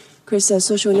 because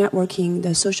social networking,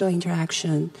 the social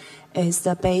interaction, is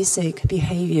the basic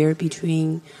behavior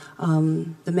between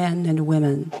the men and the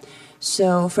women.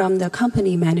 So from the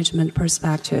company management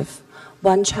perspective,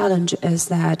 one challenge is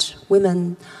that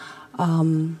women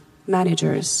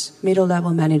managers,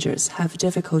 middle-level managers, have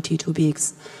difficulty to be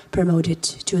promoted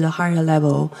to the higher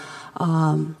level.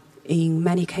 In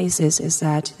many cases, is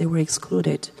that they were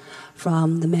excluded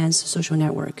from the men's social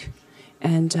network.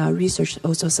 And research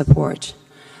also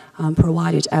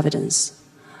provided evidence.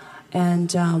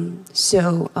 And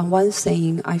so one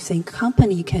thing I think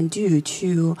company can do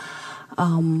to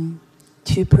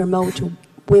promote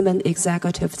women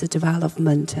executives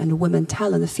development and women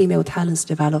talent, female talents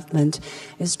development,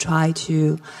 is try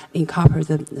to encourage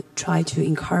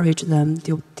them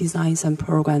to design some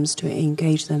programs to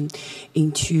engage them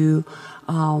into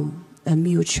a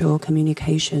mutual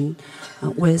communication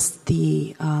with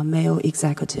the male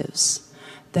executives.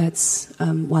 That's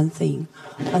one thing.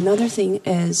 Another thing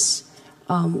is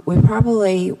we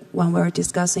probably, when we're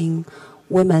discussing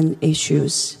women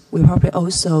issues, we probably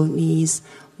also need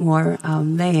more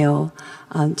male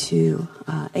to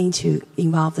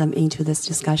involve them into this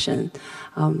discussion.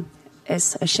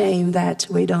 It's a shame that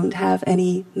we don't have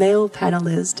any male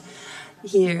panelists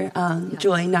here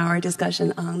join our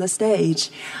discussion on the stage.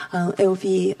 It will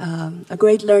be a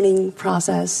great learning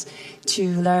process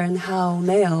to learn how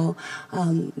male,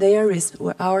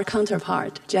 our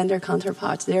counterpart, gender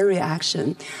counterparts, their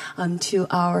reaction to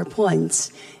our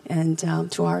points and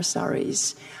to our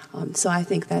stories. So I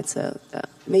think that's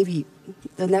maybe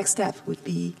the next step would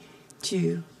be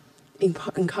to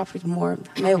incorporate more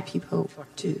male people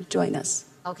to join us.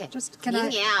 OK， 明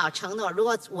年啊，承诺如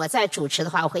果我再主持的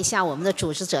话，我会向我们的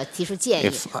主持者提出建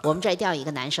议。我们这儿一定要有一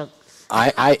个男生。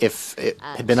If it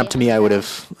had been up to me, I would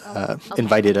have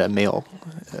invited a male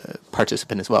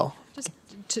participant as well. Just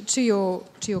to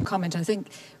your comment, I think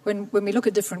when we look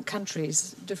at different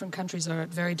countries are at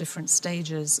very different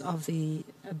stages of the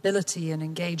ability and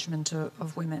engagement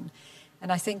of women,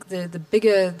 and I think the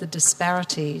bigger the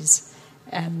disparities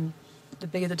and the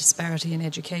bigger the disparity in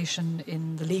education,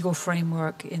 in the legal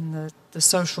framework, in the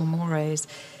social mores,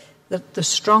 the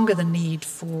stronger the need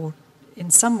for, in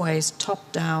some ways,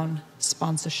 top-down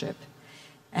sponsorship.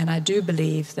 And I do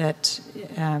believe that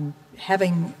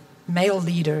having male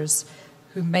leaders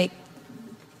who make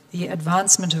the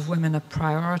advancement of women a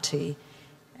priority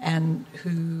and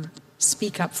who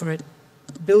speak up for it,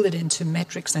 build it into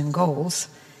metrics and goals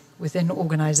within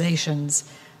organizations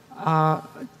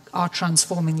are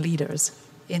transforming leaders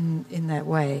in that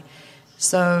way.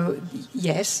 So,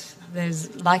 yes, there's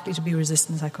likely to be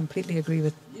resistance. I completely agree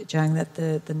with Jian that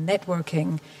the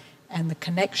networking and the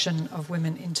connection of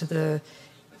women into the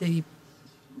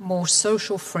more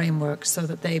social framework so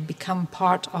that they become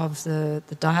part of the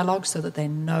dialogue, so that they're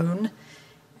known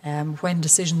when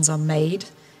decisions are made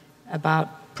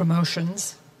about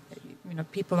promotions. You know,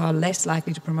 people are less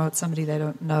likely to promote somebody they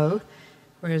don't know.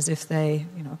 Whereas if they,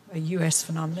 a US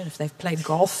phenomenon, if they've played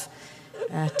golf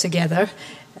together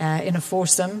in a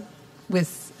foursome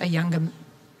with a younger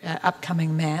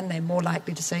upcoming man, they're more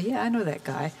likely to say, yeah, I know that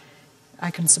guy.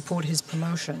 I can support his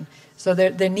promotion. So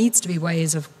there needs to be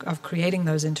ways of creating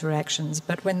those interactions.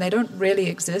 But when they don't really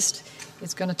exist,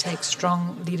 it's going to take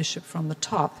strong leadership from the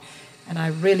top. And I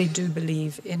really do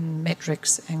believe in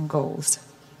metrics and goals.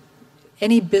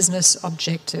 Any business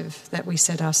objective that we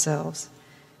set ourselves,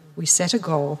 we set a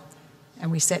goal,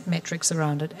 and we set metrics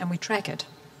around it, and we track it.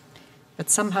 But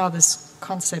somehow this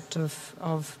concept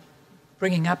of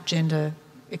bringing up gender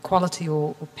equality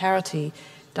or parity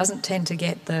doesn't tend to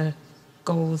get the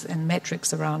goals and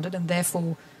metrics around it, and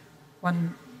therefore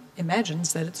one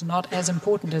imagines that it's not as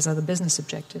important as other business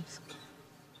objectives.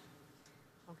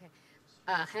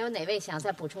还有哪位想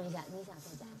再补充一下？你想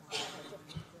再讲？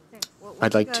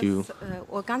 I'd like to.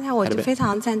 我刚才我就非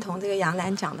常赞同这个杨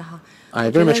澜讲的哈。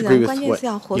I very much agree with 关键是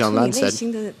要活出你内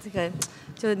心的这个，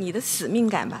就是你的使命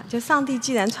感吧。就上帝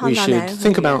既然创造男人和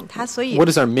女人，他所以对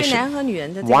男人和女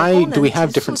人的这个功能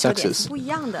诉求点是不一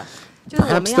样的。 就是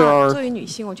我们要作为女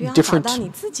性，我觉得要找到你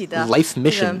自己的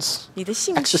你的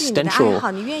兴趣、你的爱好，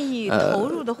你愿意投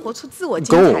入的活出自我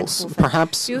精彩的部分。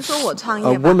比如说我创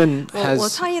业吧，我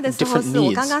创业的时候是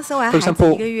我刚刚生完孩子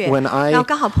1个月，然后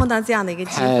刚好碰到这样的一个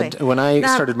机会。那我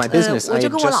就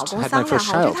跟我老公商量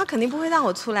好，我觉得他肯定不会让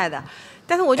我出来的。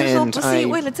 但是我就说不是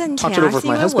为了挣钱啊，是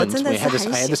因为我真的是很喜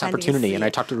欢这个事业。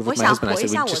我想活一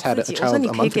下我自己。我说你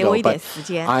可以给我一点时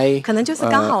间，可能就是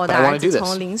刚好我的儿子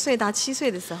从0岁到7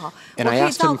岁的时候，我可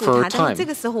以照顾他，但是这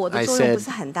个时候我的作用不是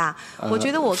很大。我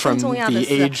觉得我更重要的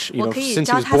是，我可以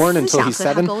教他思想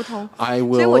和他沟通。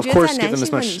所以我觉得在男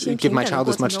性和女性平等的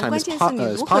过程中，关键是你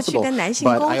如何去跟男性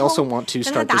沟通，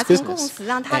跟他达成共识，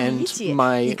让他理解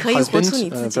你可以活出你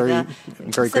自己的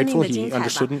生命的精彩吧。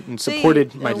所以我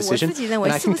自己认为。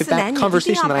 And I think that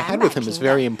conversation that I had with him is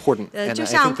very important, and I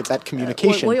think that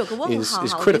communication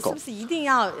is critical. 是不是一定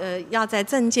要在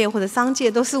政界或者商界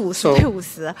都是50对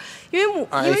50？因为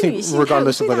女性她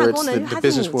有最大的功能，她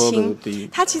是母亲，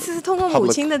她其实是通过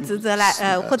母亲的职责来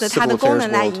或者她的功能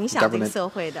来影响这个社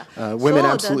会的。所有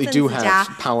的政治家、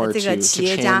这个企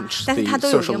业家，但是她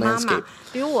都有一个妈妈。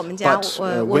 比如我们家，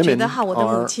我觉得哈，我的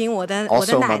母亲、我的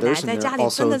奶奶在家里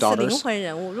真的是灵魂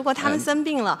人物。如果他们生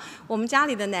病了，我们家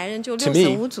里的男人就6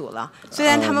神无主了。虽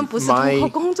然他们不是通过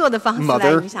工作的方式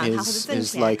来影响他或者挣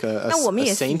钱，但我们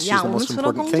也是一样。我们除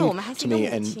了工作，我们还是一个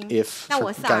母亲。那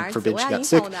我是儿子，我要影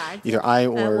响我的儿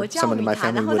子。我教育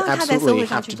他，然后让他在社会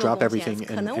上去做贡献。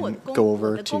可能我的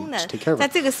功能在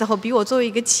这个时候比我作为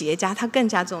一个企业家，他更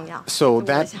加重要。So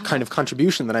that kind of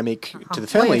contribution that I make to the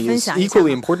family is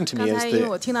equally important to me as the 因为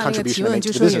我听到一个提问，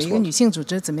就说有一个女性组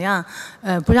织怎么样，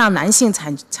不让男性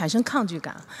产生抗拒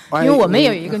感。因为我们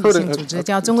有一个女性组织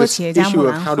叫中国企业家木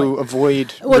兰会。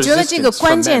我觉得这个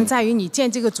关键在于你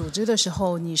建这个组织的时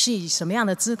候，你是以什么样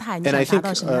的姿态，你想达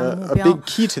到什么样的目标。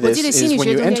我记得心理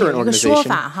学中间有一个说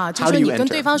法哈，就是说你跟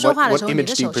对方说话的时候，你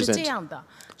的手是这样的。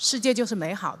 世界就是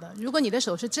美好的。如果你的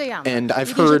手是这样的，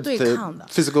一定是对抗的。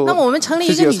那么我们成立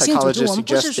一个女性组织，我们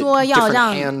不是说要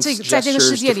让在这个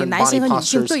世界里男性和女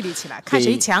性对立起来，看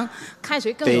谁强，看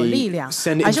谁更有力量，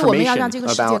而是我们要让这个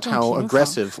世界更平衡。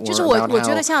就是我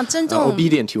觉得像尊重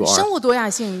生物多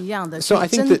样性一样的，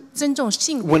尊重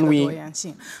性别的多样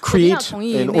性。我比较同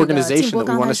意那个静波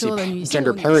刚才说的女性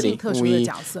有女性特殊的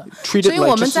角色，所以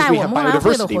我们在我们木兰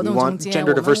会的活动中间，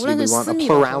我们无论是私密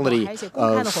的活动还是一些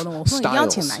公开的活动，我会邀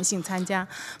请男性参加，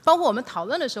包括我们讨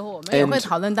论的时候，我们也会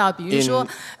讨论到，比如说，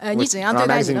你怎样对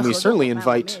待你的合作伙伴，我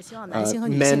们也希望男性和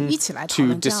女性一起来讨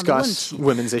论这样的问题。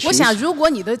我想，如果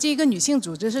你的这个女性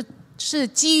组织是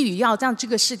基于要让这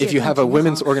个世界更平衡，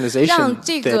让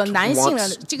这个男性的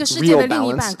这个世界的另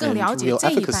一半更了解这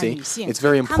一半女性，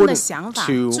他们的想法，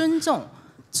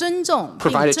尊重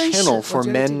provide a channel for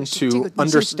men to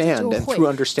understand and through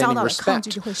understanding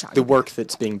respect the work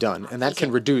that's being done, and that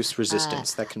can reduce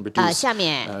resistance. That can reduce 下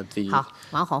面好，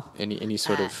王红 any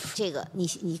sort of 这个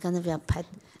你刚才不要拍。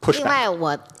另外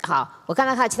我刚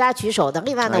才看其他举手的，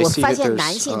另外呢，我发现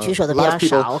男性举手的比较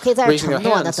少，我可以在这承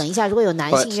诺呢，等一下如果有男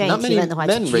性愿意提问的话，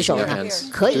请举手呢，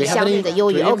可以相对的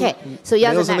优于 OK， 所以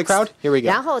要在 next，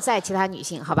 然后再其他女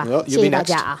性，好吧？谢谢大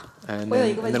家啊。我有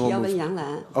一个问题要问杨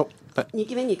澜。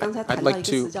因为你刚才谈到一个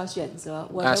词叫选择，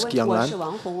我是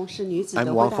王红，是女子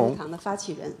的伟大礼堂的发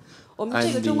起人。我们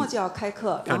这个周末就要开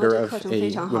课，然后这个课程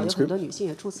非常好，有很多女性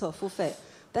也注册付费。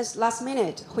但是 last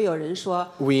minute 会有人说，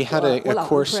我老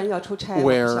公突然要出差，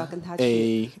我要跟他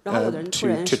去。然后有的人突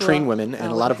然说，我的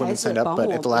孩子帮我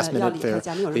要离开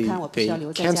家，没有人看，我必须要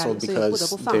留在家里，所以不得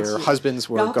不放弃。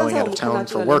然后刚才我们看到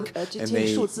这个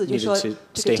数字，就说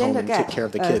这个 gender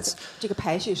gap，这个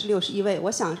排序是61位。我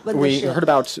想问的是，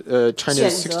选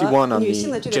择女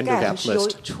性的这个 gap 是由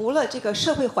除了这个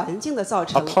社会环境的造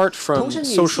成，同时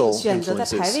女性选择在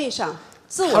排位上。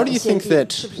 How do you think that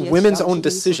women's own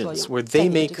decisions, where they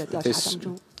make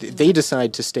they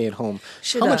decide to stay at home.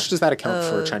 How much does that account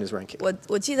for China's ranking?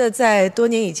 我记得在多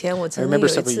年以前，我曾经有一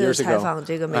次采访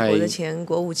这个美国的前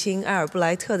国务卿埃尔布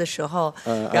莱特的时候，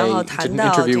然后谈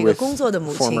到这个工作的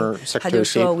母亲，他就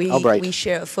说 we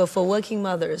share for working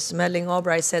mothers. Madeleine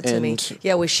Albright said to me,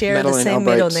 yeah, we share the same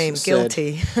middle name,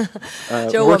 guilty.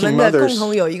 就是我们的共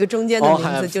同有一个中间的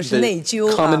名字，就是内疚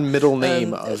啊。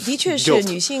的确是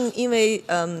女性，因为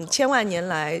千万年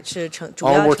来是主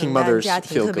要承担家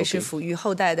庭，特别是抚育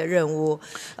后代的任务。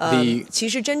其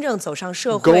实真正走上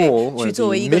社会去作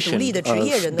为一个独立的职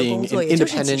业人的工作，也就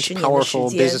是几十年的时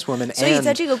间。所以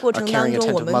在这个过程当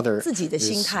中，我们自己的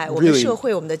心态、我们社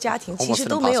会、我们的家庭，其实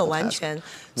都没有完全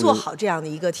做好这样的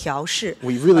一个调试。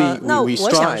那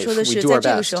我想说的是，在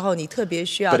这个时候，你特别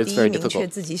需要第一明确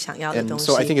自己想要的东西，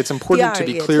第二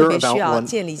也特别需要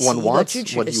建立起一个支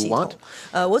持的系统。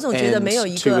我总觉得没有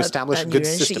一个女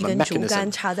人是一根竹竿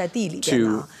插在地里边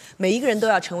的。每一个人都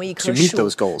要成为一棵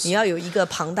树，你要有一个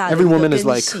庞大的一个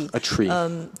根系。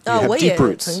我也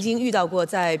曾经遇到过，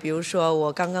在比如说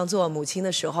我刚刚做母亲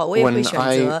的时候，我也会选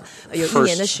择有1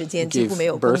年的时间几乎没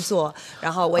有工作，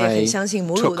然后我也很相信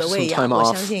母乳的喂养，我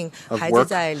相信孩子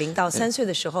在0到3岁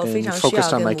的时候非常需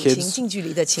要跟母亲近距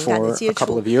离的情感的接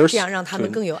触，这样让他们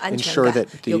更有安全感，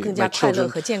有更加快乐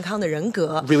和健康的人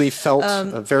格。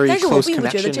但是我并不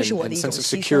觉得这是我的一种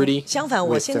牺牲，相反，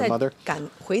我现在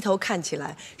回头看起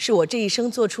来是我这一生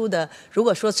做出的，如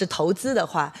果说是投资的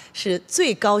话，是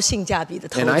最高性价比的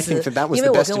投资，因为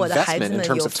我跟我的孩子们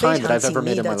有非常紧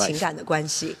密的情感的关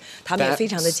系，他们也非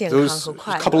常的健康和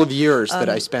快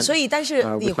乐。所以，但是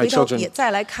你回头也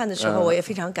再来看的时候，我也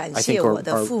非常感谢我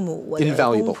的父母、我的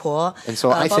公婆，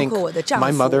包括我的丈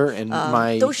夫，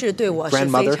都是对我是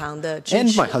非常的支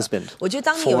持的。我觉得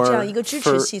当你有这样一个支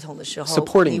持系统的时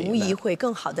候，你无疑会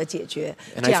更好的解决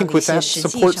这样的一些实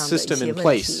际上的一些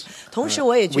问题。同时，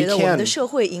我也觉得我们的社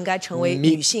会应该成为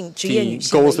女性职业女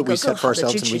性的一个更好的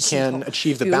支持系统。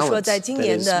比如说，在今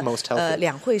年的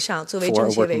两会上，作为政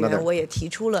协委员，我也提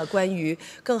出了关于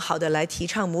更好的来提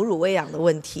倡母乳喂养的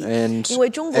问题。因为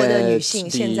中国的女性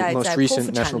现在在剖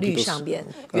腹产率上边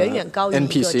远远高于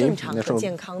一个正常和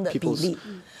健康的比例。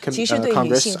其实对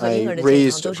女性和婴儿的健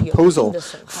康都是有一定的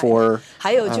损害的。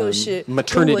还有就是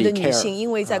中国的女性，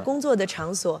因为在工作的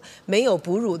场所没有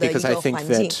哺乳的一个环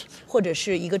境，或者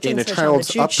是一个政策上的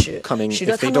支持，使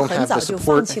得她们很早就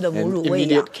放弃了母乳喂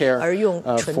养，而用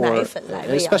纯奶粉来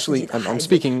喂养自己的孩子。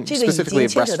这个已经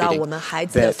牵扯到我们孩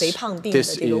子的肥胖病的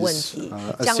这个问题，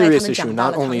将来他们长大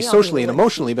了糖尿病的问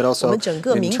题，我们整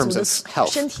个民族的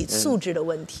身体素质的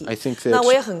问题。那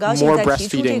我也很高兴在提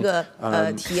出这个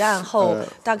提案后，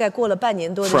大概过了半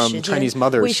年多的时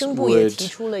间，卫生部也提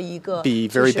出了一个，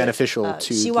就是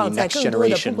希望在更多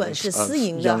的不管是私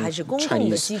营的还是公共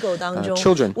的机构当中，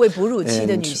为哺乳期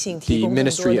的女性提供更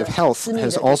多的私密的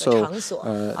场所，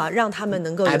让他们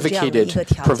能够有这样的一个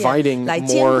条件，来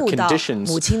兼顾到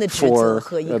母亲的职责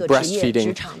和一个职业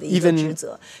职场的一个职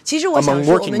责。其实我想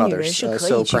说，我们女人是可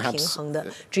以去平衡的，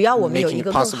只要我们有一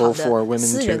个更好的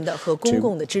私人的和公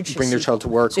共的支持系统。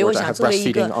所以我想，作为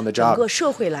一个整个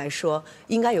社会来说，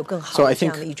应该有更好的这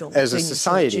样的一种对女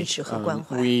性的支持和关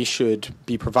怀。We should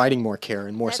be providing more care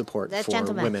and more support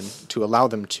for women to allow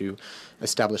them to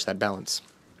establish that balance.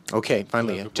 Okay,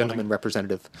 finally, a gentleman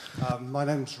representative. My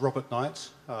name's Robert Knight.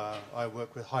 I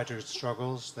work with Hydro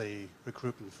Struggles, the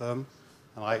recruitment firm,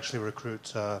 and I actually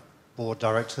recruit board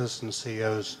directors and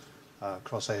CEOs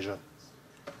across Asia.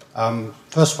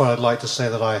 First of all, I'd like to say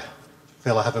that I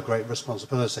feel I have a great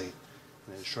responsibility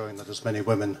in ensuring that as many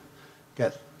women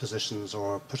get positions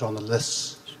or put on the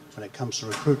lists when it comes to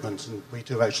recruitment, and we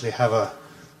do actually have a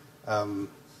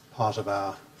part of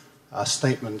our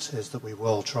statement is that we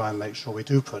will try and make sure we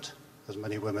do put as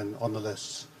many women on the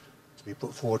lists to be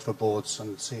put forward for boards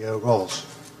and CEO roles.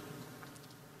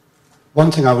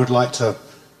 One thing I would like to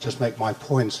just make my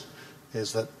point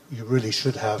is that you really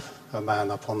should have a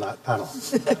man up on that panel.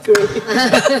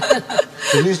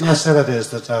 The reason I say that is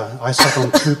that I sat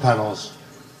on 2 panels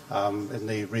in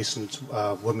the recent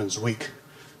Women's Week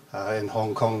in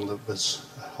Hong Kong. That was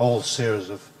a whole series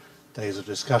of days of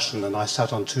discussion, and I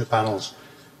sat on 2 panels.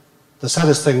 The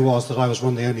saddest thing was that I was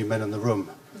one of the only men in the room.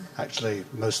 Actually,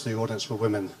 most of the audience were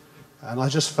women. And I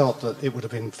just felt that it would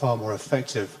have been far more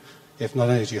effective if not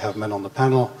only do you have men on the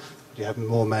panel, but you have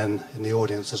more men in the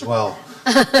audience as well.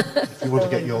 If you want to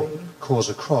get your cause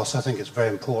across, I think it's very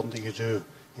important that you do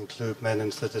include men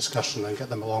into the discussion and get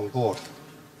them along board.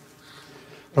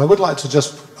 But I would like to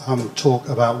just talk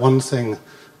about one thing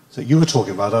that you were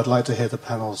talking about. I'd like to hear the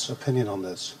panel's opinion on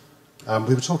this.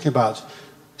 We were talking about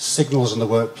signals in the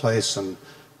workplace and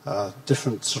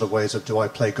different sort of ways of, do I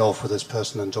play golf with this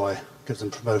person and do I give them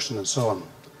promotion and so on.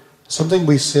 something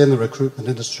we see in the recruitment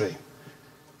industry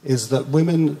is that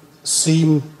women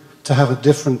seem to have a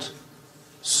different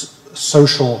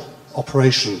social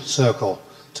operation circle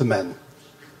to men.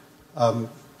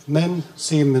 Men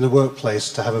seem in the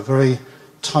workplace to have a very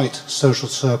tight social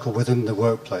circle within the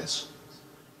workplace.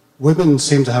 Women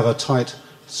seem to have a tight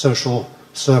social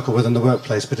circle within the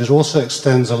workplace, but it also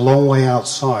extends a long way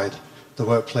outside the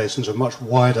workplace into a much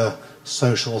wider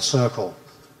social circle.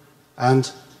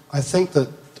 And I think that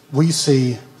we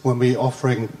see when we're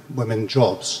offering women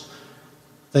jobs,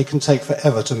 they can take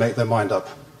forever to make their mind up.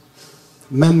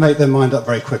 Men make their mind up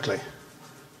very quickly.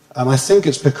 And I think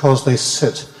it's because they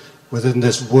sit within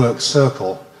this work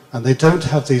circle and they don't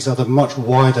have these other much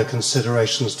wider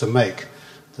considerations to make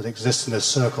that exist in this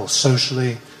circle.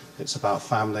 Socially, it's about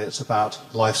family, it's about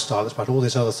lifestyle, it's about all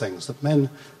these other things that men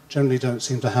generally don't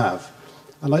seem to have.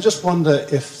 And I just wonder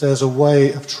if there's a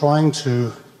way of trying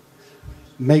to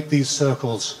make these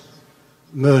circles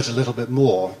merge a little bit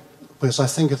more, because I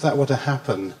think if that were to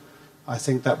happen, I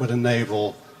think that would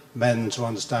enable men to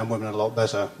understand women a lot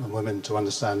better and women to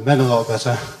understand men a lot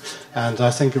better. And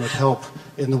I think it would help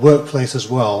in the workplace as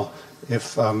well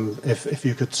if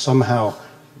you could somehow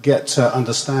get to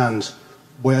understand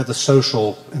where the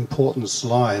social importance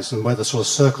lies and where the sort of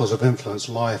circles of influence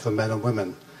lie for men and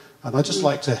women. And I'd just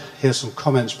like to hear some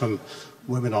comments from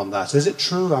women on that. Is it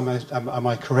true? Am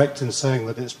I correct in saying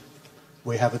that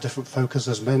we have a different focus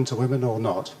as men to women or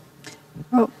not?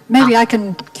 Well, maybe I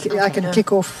can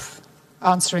kick off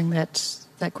answering that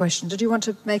question. Did you want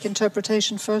to make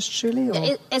interpretation first, Shuli?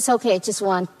 Or? It's okay. Just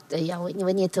want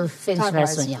we need to finish very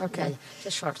soon. Yeah. Okay.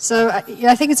 Just short. So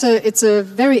I think it's a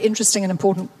very interesting and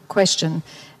important question.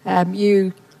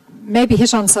 You maybe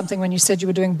hit on something when you said you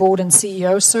were doing board and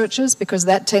CEO searches, because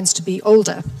that tends to be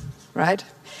older, right?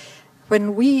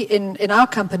 When we in our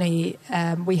company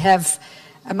we have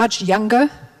a much younger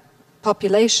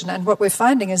population, and what we're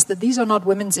finding is that these are not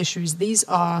women's issues. These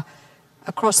are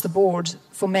across the board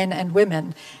for men and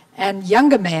women. And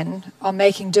younger men are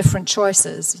making different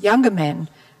choices. Younger men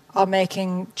are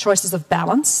making choices of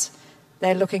balance.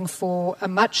 They're looking for a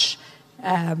much...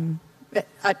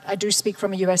 I do speak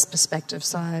from a US perspective,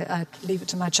 so I leave it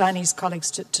to my Chinese colleagues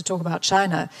to talk about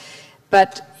China.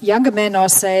 But younger men are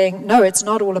saying, no, it's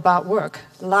not all about work.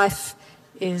 Life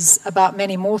is about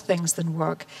many more things than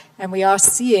work. And we are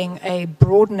seeing a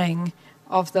broadening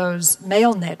of those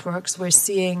male networks. We're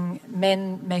seeing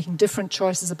men making different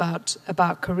choices about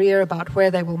career, about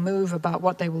where they will move, about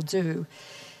what they will do.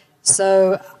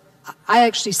 So I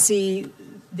actually see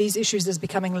these issues as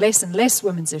becoming less and less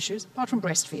women's issues, apart from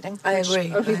breastfeeding, which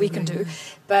only we can do.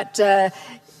 But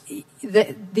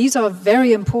these are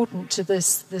very important to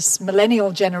this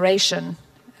millennial generation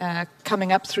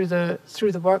coming up through the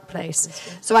workplace.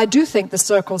 So I do think the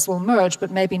circles will merge,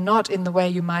 but maybe not in the way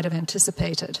you might have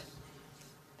anticipated.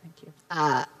 Thank you.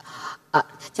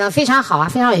 讲得非常好啊，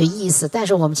非常有意思。但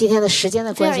是我们今天的时间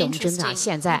的关系，我们只能讲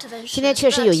现在。今天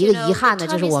确实有一个遗憾呢，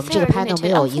就是我们这个 panel 没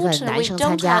有一个男生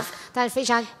参加。但是非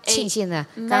常庆幸呢，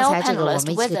刚才这个我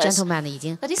们一个 gentleman 呢已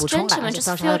经补充了，而且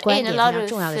造成了观点非常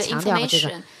重要的强调了这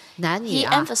个。男女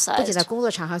啊，不仅在工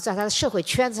作场合，在他的社会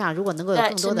圈子上，如果能够有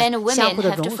更多的相互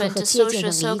的融合和接近和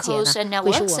理解呢，会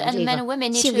使我们这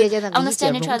个性别间的理解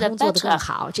融通做得更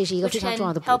好，这是一个非常重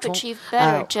要的补充。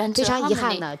非常遗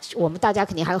憾呢，我们大家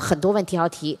肯定还有很多问题要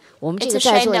提，我们这个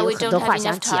在座有很多话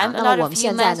想讲，那么我们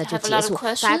现在呢就结束，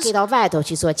大家可以到外头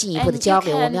去做进一步的交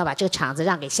流，我们要把这个场子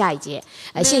让给下一节。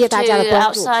谢谢大家的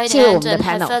关注，谢谢我们的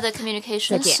panel， 再见。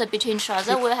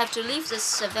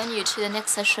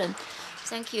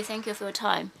Thank you for your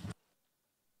time.